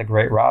a lot of the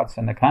great routes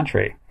in the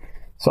country.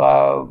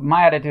 So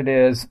my attitude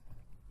is,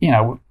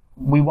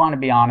 we want to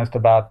be honest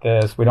about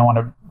this. We don't want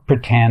to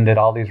pretend that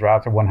all these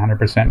routes are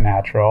 100%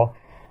 natural.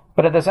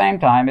 But at the same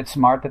time, it's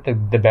smart that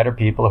the better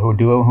people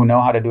who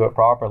know how to do it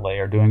properly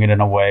are doing it in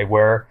a way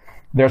where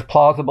there's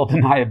plausible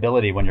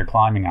deniability when you're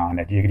climbing on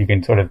it. You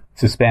can sort of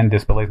suspend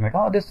disbelief and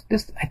think,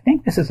 this I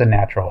think this is a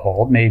natural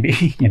hold,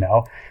 maybe,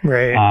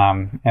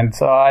 Right. And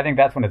so I think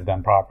that's when it's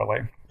done properly.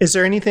 Is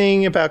there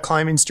anything about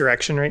climbing's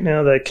direction right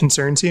now that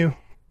concerns you?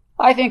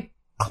 I think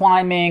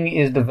climbing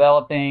is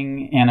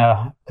developing in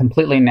a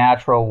completely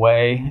natural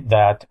way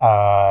that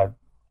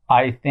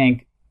I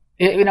think,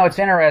 it's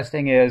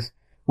interesting is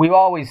we've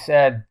always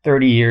said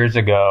 30 years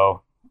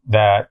ago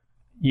that,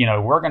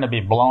 we're going to be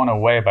blown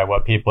away by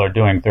what people are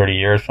doing 30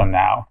 years from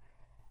now.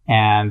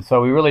 And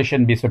so we really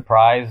shouldn't be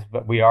surprised,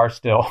 but we are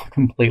still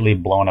completely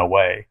blown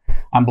away.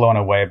 I'm blown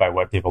away by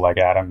what people like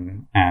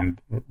Adam and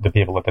the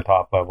people at the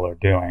top level are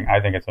doing. I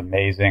think it's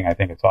amazing. I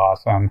think it's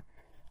awesome.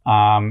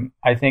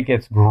 I think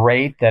it's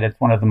great that it's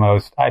one of the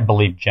most, I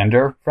believe,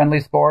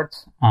 gender-friendly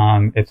sports.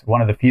 It's one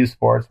of the few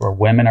sports where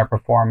women are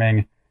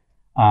performing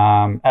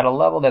at a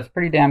level that's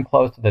pretty damn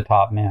close to the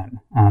top men.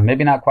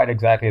 Maybe not quite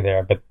exactly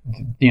there, but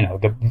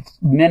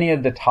many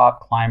of the top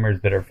climbers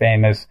that are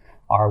famous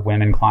are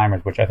women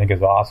climbers, which I think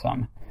is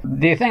awesome.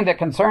 The thing that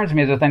concerns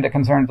me is the thing that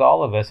concerns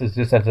all of us is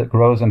just as it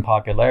grows in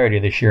popularity,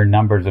 the sheer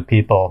numbers of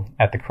people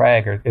at the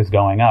crag is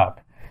going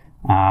up.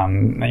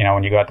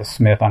 When you go out to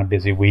Smith on a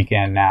busy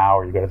weekend now,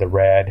 or you go to the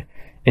Red,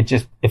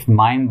 it's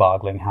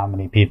mind-boggling how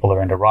many people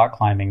are into rock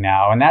climbing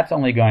now, and that's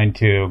only going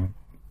to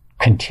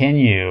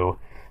continue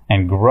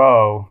and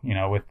grow,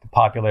 with the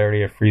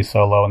popularity of free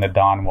solo and the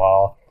Dawn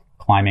Wall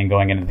climbing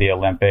going into the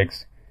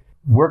Olympics.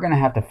 We're going to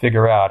have to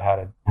figure out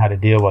how to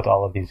deal with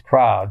all of these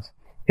crowds.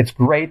 It's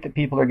great that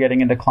people are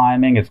getting into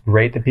climbing. It's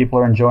great that people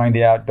are enjoying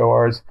the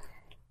outdoors.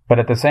 But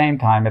at the same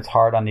time, it's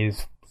hard on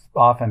these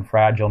often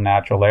fragile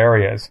natural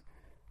areas.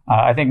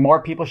 I think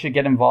more people should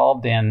get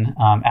involved in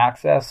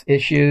access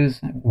issues,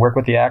 work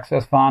with the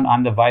Access Fund.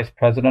 I'm the vice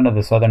president of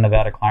the Southern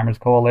Nevada Climbers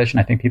Coalition.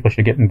 I think people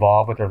should get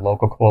involved with their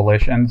local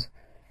coalitions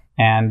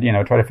and,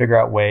 try to figure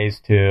out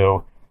ways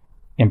to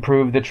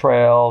improve the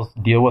trails,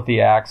 deal with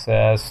the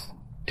access,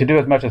 to do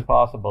as much as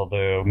possible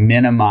to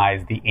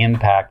minimize the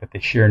impact that the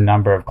sheer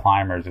number of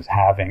climbers is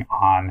having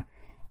on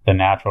the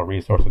natural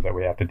resources that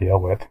we have to deal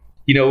with.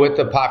 With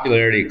the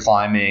popularity of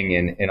climbing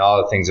and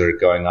all the things that are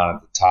going on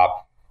at the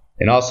top,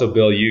 and also,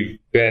 Bill, you've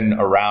been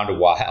around a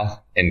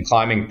while and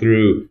climbing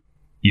through,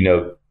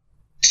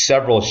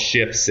 several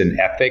shifts in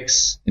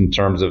ethics in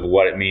terms of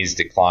what it means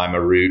to climb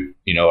a route,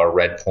 a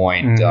red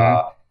point,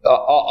 mm-hmm.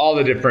 All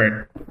the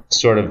different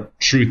sort of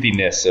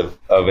truthiness of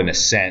an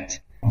ascent.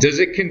 Does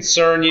it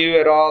concern you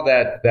at all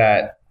that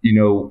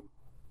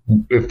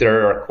if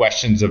there are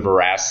questions of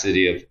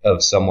veracity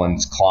of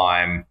someone's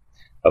climb,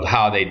 of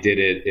how they did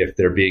it, if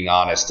they're being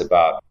honest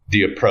about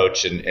the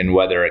approach and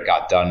whether it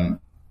got done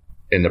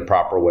in the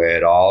proper way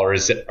at all, or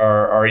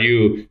are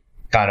you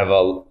kind of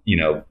a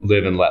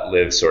live and let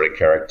live sort of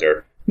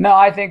character? No,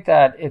 I think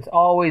that it's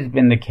always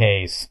been the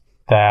case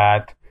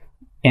that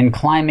in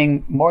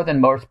climbing, more than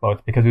most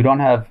sports, because we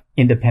don't have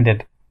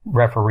independent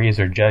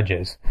referees or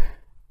judges,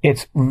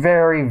 it's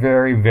very,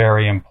 very,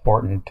 very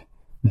important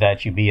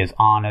that you be as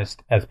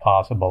honest as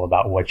possible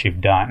about what you've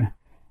done.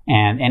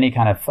 And any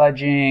kind of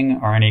fudging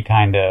or any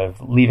kind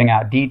of leaving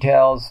out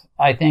details,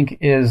 I think,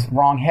 is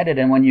wrong-headed.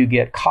 And when you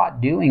get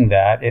caught doing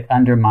that, it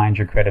undermines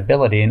your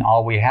credibility. And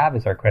all we have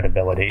is our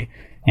credibility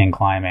in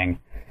climbing.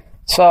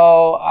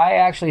 So I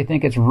actually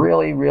think it's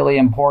really, really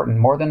important,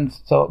 more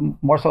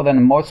so than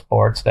in most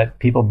sports, that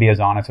people be as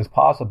honest as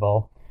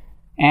possible.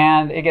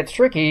 And it gets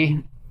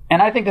tricky.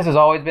 And I think this has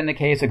always been the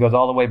case. It goes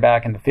all the way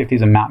back in the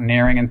 50s and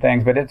mountaineering and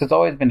things, but it's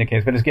always been the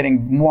case. But it's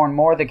getting more and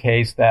more the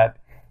case that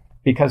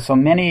because so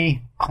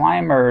many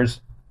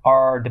climbers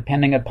are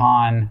depending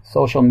upon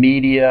social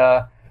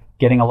media,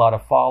 getting a lot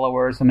of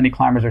followers. So many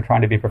climbers are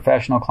trying to be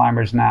professional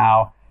climbers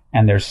now,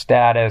 and their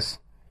status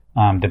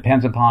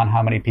depends upon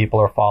how many people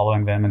are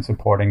following them and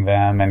supporting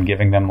them and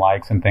giving them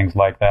likes and things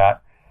like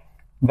that,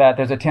 that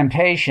there's a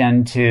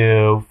temptation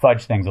to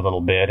fudge things a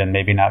little bit and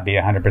maybe not be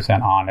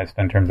 100% honest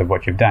in terms of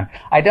what you've done.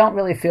 I don't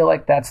really feel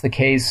like that's the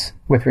case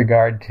with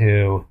regard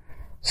to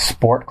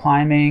sport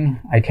climbing.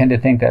 I tend to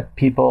think that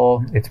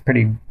it's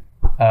pretty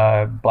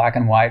black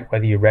and white,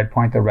 whether you red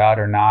point the route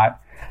or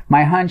not.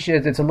 My hunch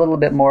is it's a little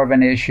bit more of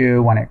an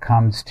issue when it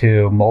comes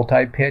to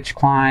multi-pitch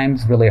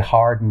climbs, really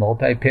hard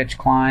multi-pitch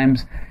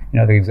climbs,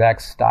 the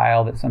exact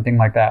style that something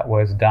like that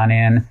was done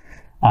in.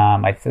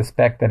 I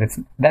suspect that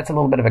that's a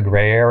little bit of a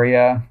gray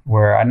area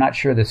where I'm not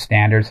sure the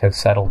standards have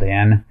settled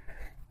in.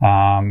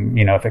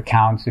 If it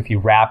counts, if you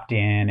wrapped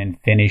in and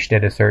finished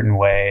it a certain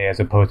way as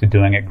opposed to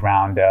doing it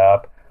ground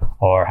up,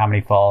 or how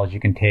many falls you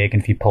can take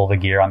and if you pull the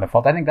gear on the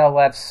fault. I think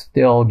that's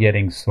still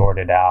getting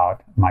sorted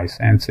out, my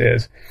sense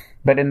is.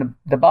 But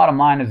the bottom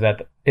line is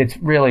that it's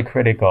really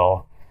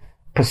critical,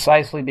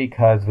 precisely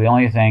because the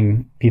only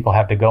thing people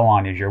have to go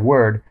on is your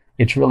word.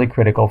 It's really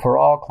critical for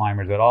all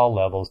climbers at all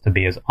levels to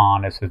be as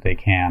honest as they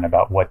can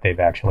about what they've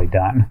actually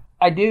done.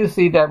 I do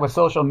see that with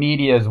social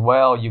media as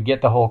well, you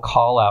get the whole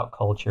call-out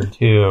culture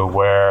too,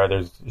 where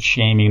there's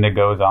shaming that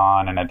goes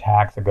on and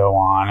attacks that go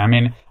on. I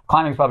mean,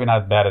 climbing's probably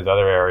not as bad as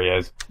other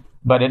areas,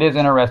 but it is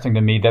interesting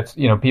to me. That's,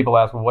 people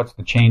ask, well, what's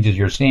the changes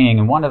you're seeing?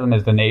 And one of them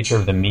is the nature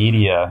of the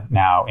media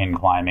now in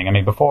climbing. I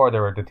mean, before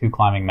there were the 2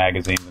 climbing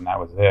magazines and that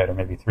was it, or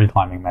maybe 3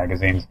 climbing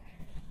magazines.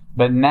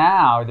 But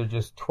now there's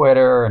just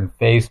Twitter and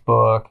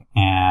Facebook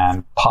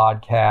and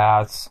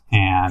podcasts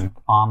and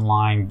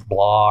online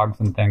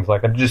blogs and things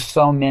like that. There's just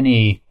so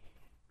many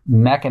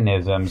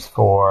mechanisms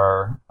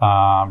for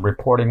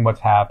reporting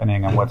what's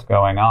happening and what's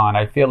going on.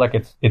 I feel like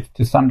it's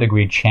to some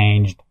degree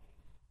changed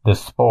the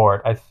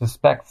sport. I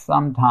suspect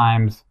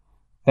sometimes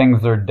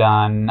things are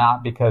done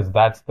not because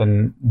that's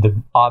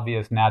the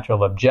obvious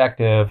natural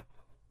objective,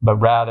 but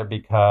rather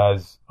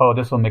because,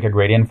 this will make a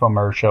great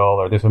infomercial,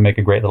 or this will make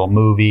a great little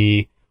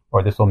movie,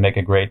 or this will make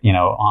a great,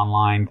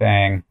 online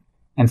thing.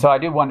 And so I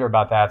do wonder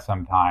about that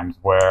sometimes,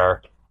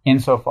 where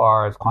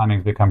insofar as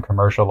climbing's become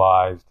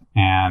commercialized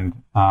and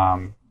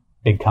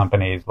big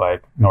companies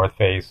like North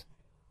Face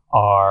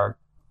are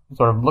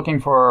sort of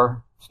looking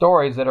for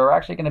stories that are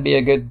actually going to be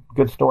a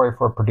good story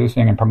for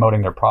producing and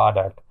promoting their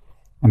product.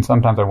 And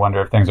sometimes I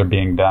wonder if things are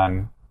being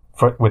done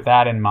with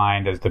that in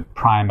mind as the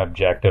prime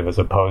objective, as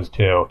opposed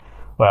to,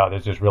 well,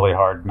 there's this really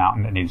hard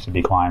mountain that needs to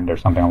be climbed or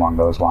something along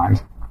those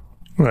lines.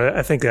 Well,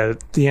 I think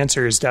the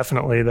answer is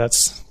definitely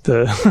that's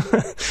the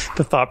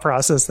the thought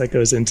process that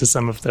goes into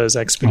some of those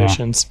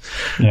expeditions.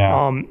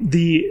 Yeah.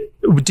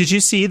 Did you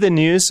see the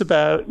news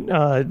about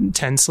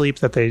 10 Sleep,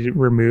 that they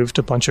removed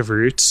a bunch of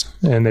routes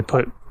and they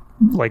put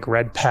like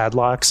red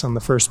padlocks on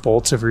the first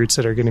bolts of routes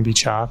that are going to be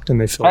chopped,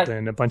 and they filled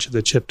in a bunch of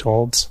the chipped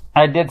holds?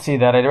 I did see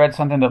that. I read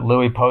something that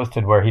Louis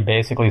posted where he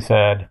basically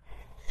said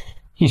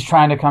he's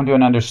trying to come to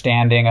an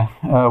understanding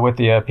with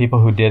the people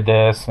who did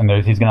this, and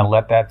he's going to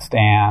let that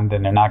stand,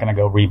 and they're not going to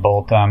go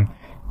rebolt them.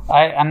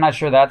 I'm not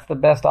sure that's the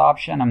best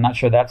option. I'm not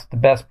sure that's the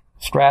best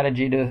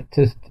strategy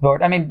to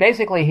support. I mean,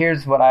 basically,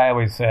 here's what I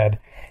always said.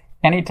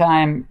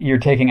 Anytime you're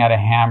taking out a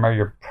hammer,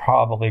 you're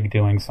probably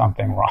doing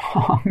something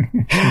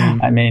wrong.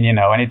 I mean,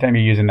 anytime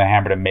you're using the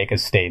hammer to make a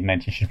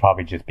statement, you should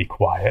probably just be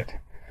quiet.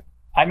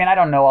 I mean, I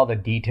don't know all the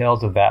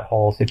details of that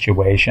whole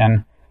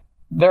situation.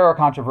 There are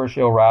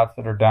controversial routes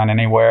that are done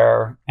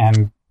anywhere,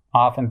 and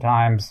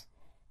oftentimes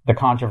the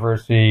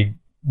controversy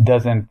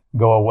doesn't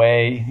go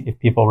away if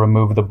people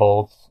remove the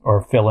bolts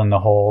or fill in the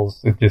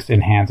holes. It just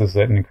enhances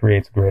it and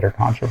creates greater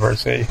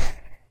controversy.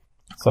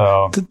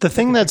 So the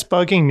thing that's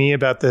bugging me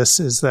about this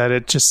is that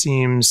it just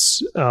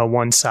seems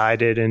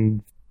one-sided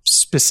and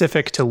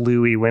specific to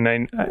Louis.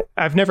 When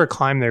I've never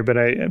climbed there,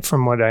 but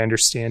from what I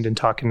understand and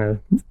talking to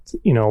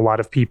a lot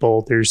of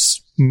people,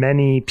 there's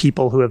many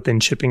people who have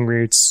been chipping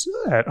routes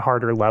at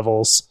harder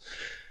levels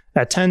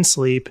at 10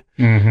 Sleep.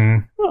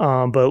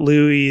 Mm-hmm. But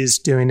Louis is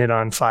doing it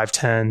on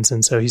 510s,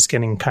 and so he's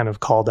getting kind of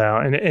called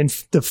out. And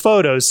the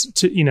photos,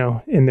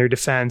 in their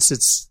defense,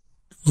 it's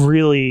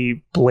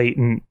really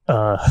blatant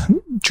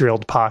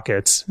drilled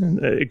pockets. And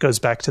it goes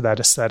back to that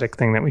aesthetic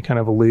thing that we kind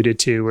of alluded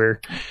to,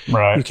 where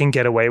you can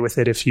get away with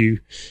it if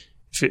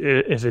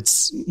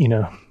it's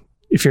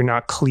if you're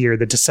not clear,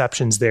 the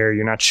deception's there,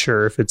 you're not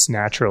sure if it's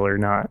natural or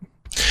not.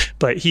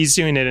 But he's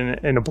doing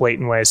it in a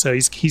blatant way, so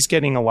he's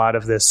getting a lot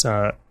of this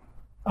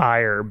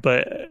ire.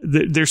 But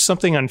there's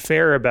something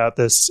unfair about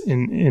this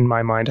in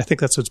my mind. I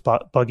think that's what's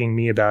bugging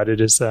me about it,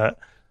 is that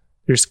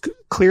there's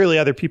clearly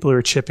other people who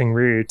are chipping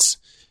routes,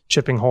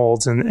 chipping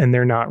holds, and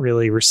they're not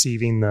really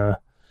receiving the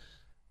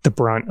the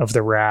brunt of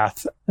the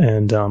wrath.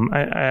 And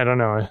I don't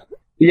know.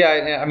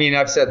 Yeah, I mean,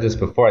 I've said this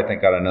before, I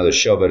think on another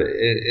show, but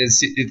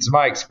it's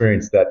my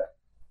experience that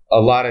a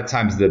lot of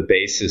times the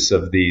basis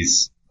of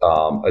these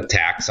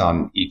attacks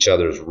on each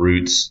other's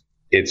routes,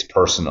 it's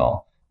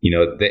personal.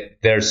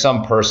 There's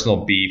some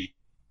personal beef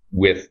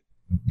with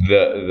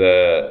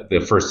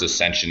the first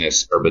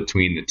ascensionists or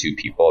between the two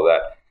people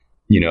that,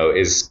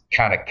 is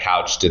kind of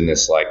couched in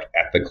this like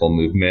ethical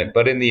movement.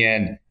 But in the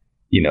end,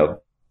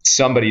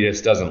 somebody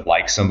just doesn't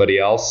like somebody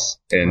else.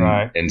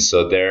 And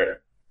so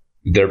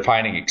they're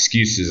finding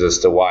excuses as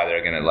to why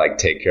they're going to like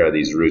take care of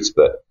these routes.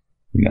 But,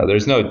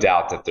 there's no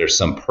doubt that there's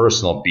some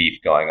personal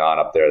beef going on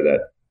up there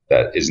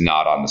that is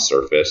not on the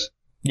surface.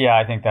 Yeah,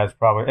 I think that's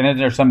probably, and then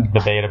there's some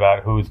debate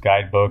about whose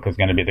guidebook is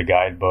going to be the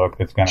guidebook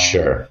that's going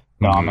to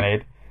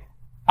dominate.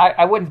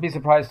 I wouldn't be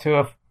surprised too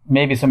if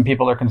maybe some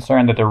people are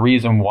concerned that the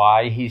reason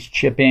why he's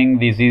chipping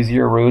these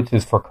easier routes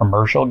is for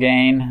commercial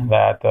gain,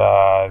 that,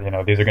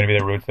 these are going to be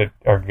the routes that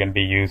are going to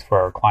be used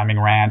for a climbing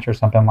ranch or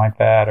something like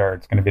that, or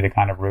it's going to be the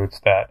kind of routes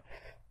that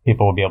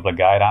people will be able to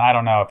guide on. I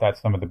don't know if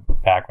that's some of the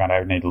background. I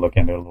would need to look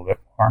into it a little bit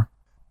more.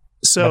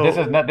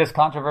 So but this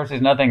controversy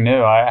is nothing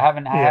new. I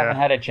haven't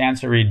had a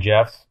chance to read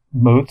Jeff's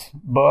Moot's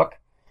book,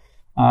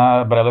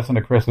 but I listened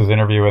to Chris's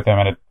interview with him,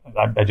 and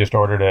I just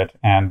ordered it.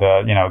 And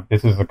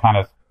this is the kind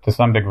of, to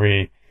some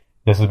degree,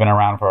 this has been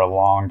around for a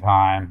long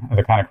time.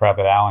 The kind of crap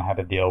that Alan had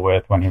to deal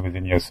with when he was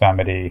in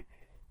Yosemite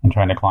and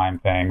trying to climb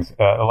things.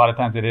 A lot of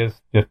times it is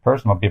just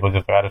personal. People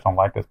just, I just don't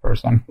like this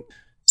person.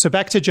 So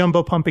back to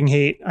jumbo pumping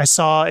hate. I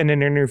saw in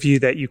an interview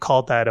that you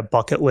called that a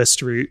bucket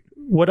list route.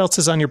 What else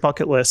is on your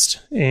bucket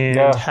list?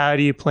 And how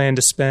do you plan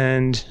to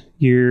spend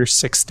your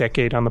 6th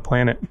decade on the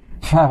planet?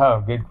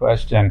 Oh, good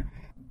question.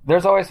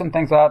 There's always some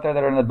things out there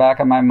that are in the back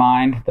of my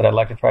mind that I'd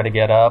like to try to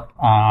get up.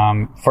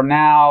 For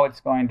now, it's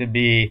going to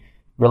be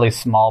really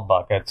small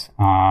buckets,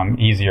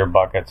 easier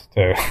buckets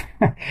to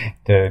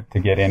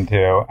get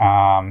into.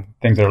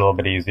 Things that are a little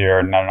bit easier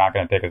and they're not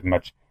going to take as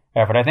much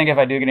effort. I think if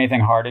I do get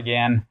anything hard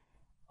again,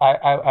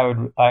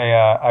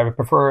 I would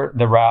prefer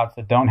the routes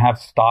that don't have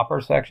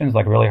stopper sections,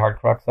 like really hard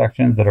crux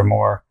sections that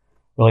are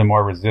really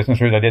more resistance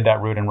routes. I did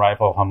that route in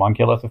Rifle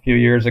Homunculus a few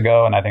years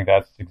ago, and I think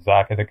that's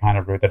exactly the kind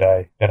of route that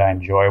I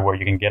enjoy, where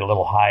you can get a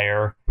little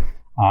higher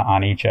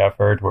on each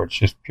effort, where it's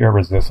just pure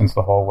resistance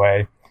the whole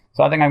way.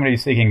 So I think I'm going to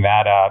be seeking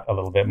that out a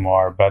little bit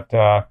more. But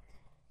I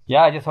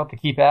just hope to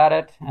keep at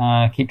it,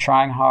 keep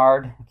trying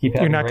hard.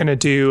 You're not going to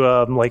do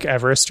like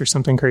Everest or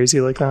something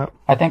crazy like that?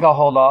 I think I'll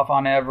hold off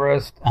on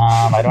Everest.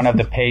 I don't have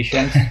the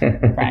patience,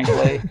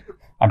 frankly.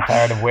 I'm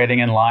tired of waiting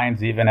in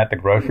lines, even at the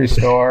grocery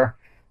store.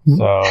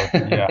 So,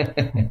 yeah,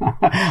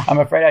 I'm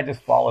afraid I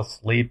just fall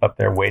asleep up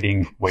there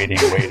waiting.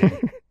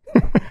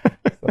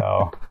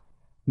 So,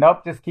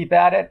 nope, just keep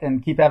at it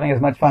and keep having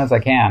as much fun as I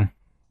can.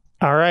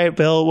 All right,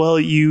 Bill. Well,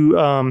 you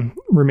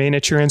remain a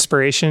true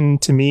inspiration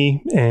to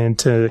me and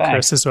to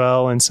Chris as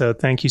well. And so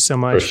thank you so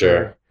much. For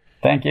sure.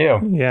 Thank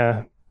you.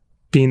 Yeah.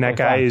 Being that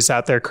guy who's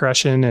out there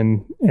crushing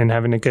and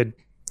having a good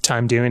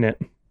time doing it.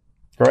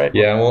 Great.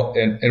 Yeah,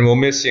 we'll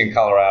miss you in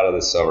Colorado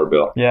this summer,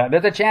 Bill. Yeah,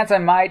 there's a chance I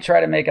might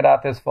try to make it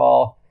out this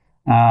fall.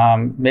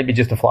 Maybe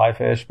just to fly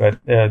fish, but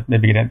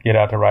maybe get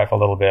out to Rifle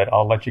a little bit.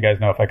 I'll let you guys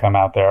know if I come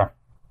out there.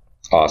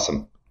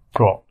 Awesome.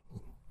 Cool.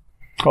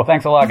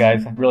 Thanks a lot,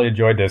 guys. I really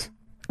enjoyed this.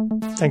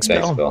 Thanks,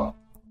 Bill. Bill.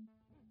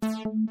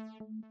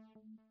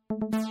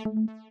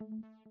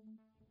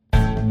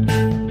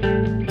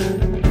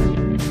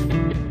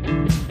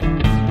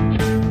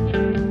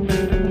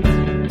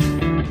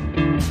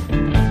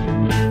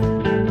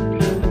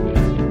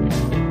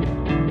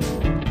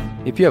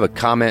 If you have a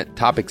comment,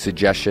 topic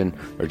suggestion,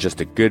 or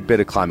just a good bit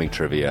of climbing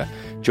trivia,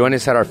 join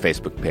us at our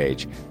Facebook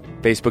page,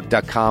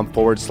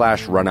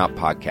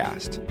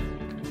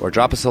 facebook.com/runoutpodcast. Or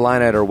drop us a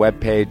line at our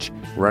webpage,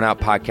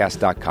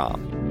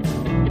 runoutpodcast.com.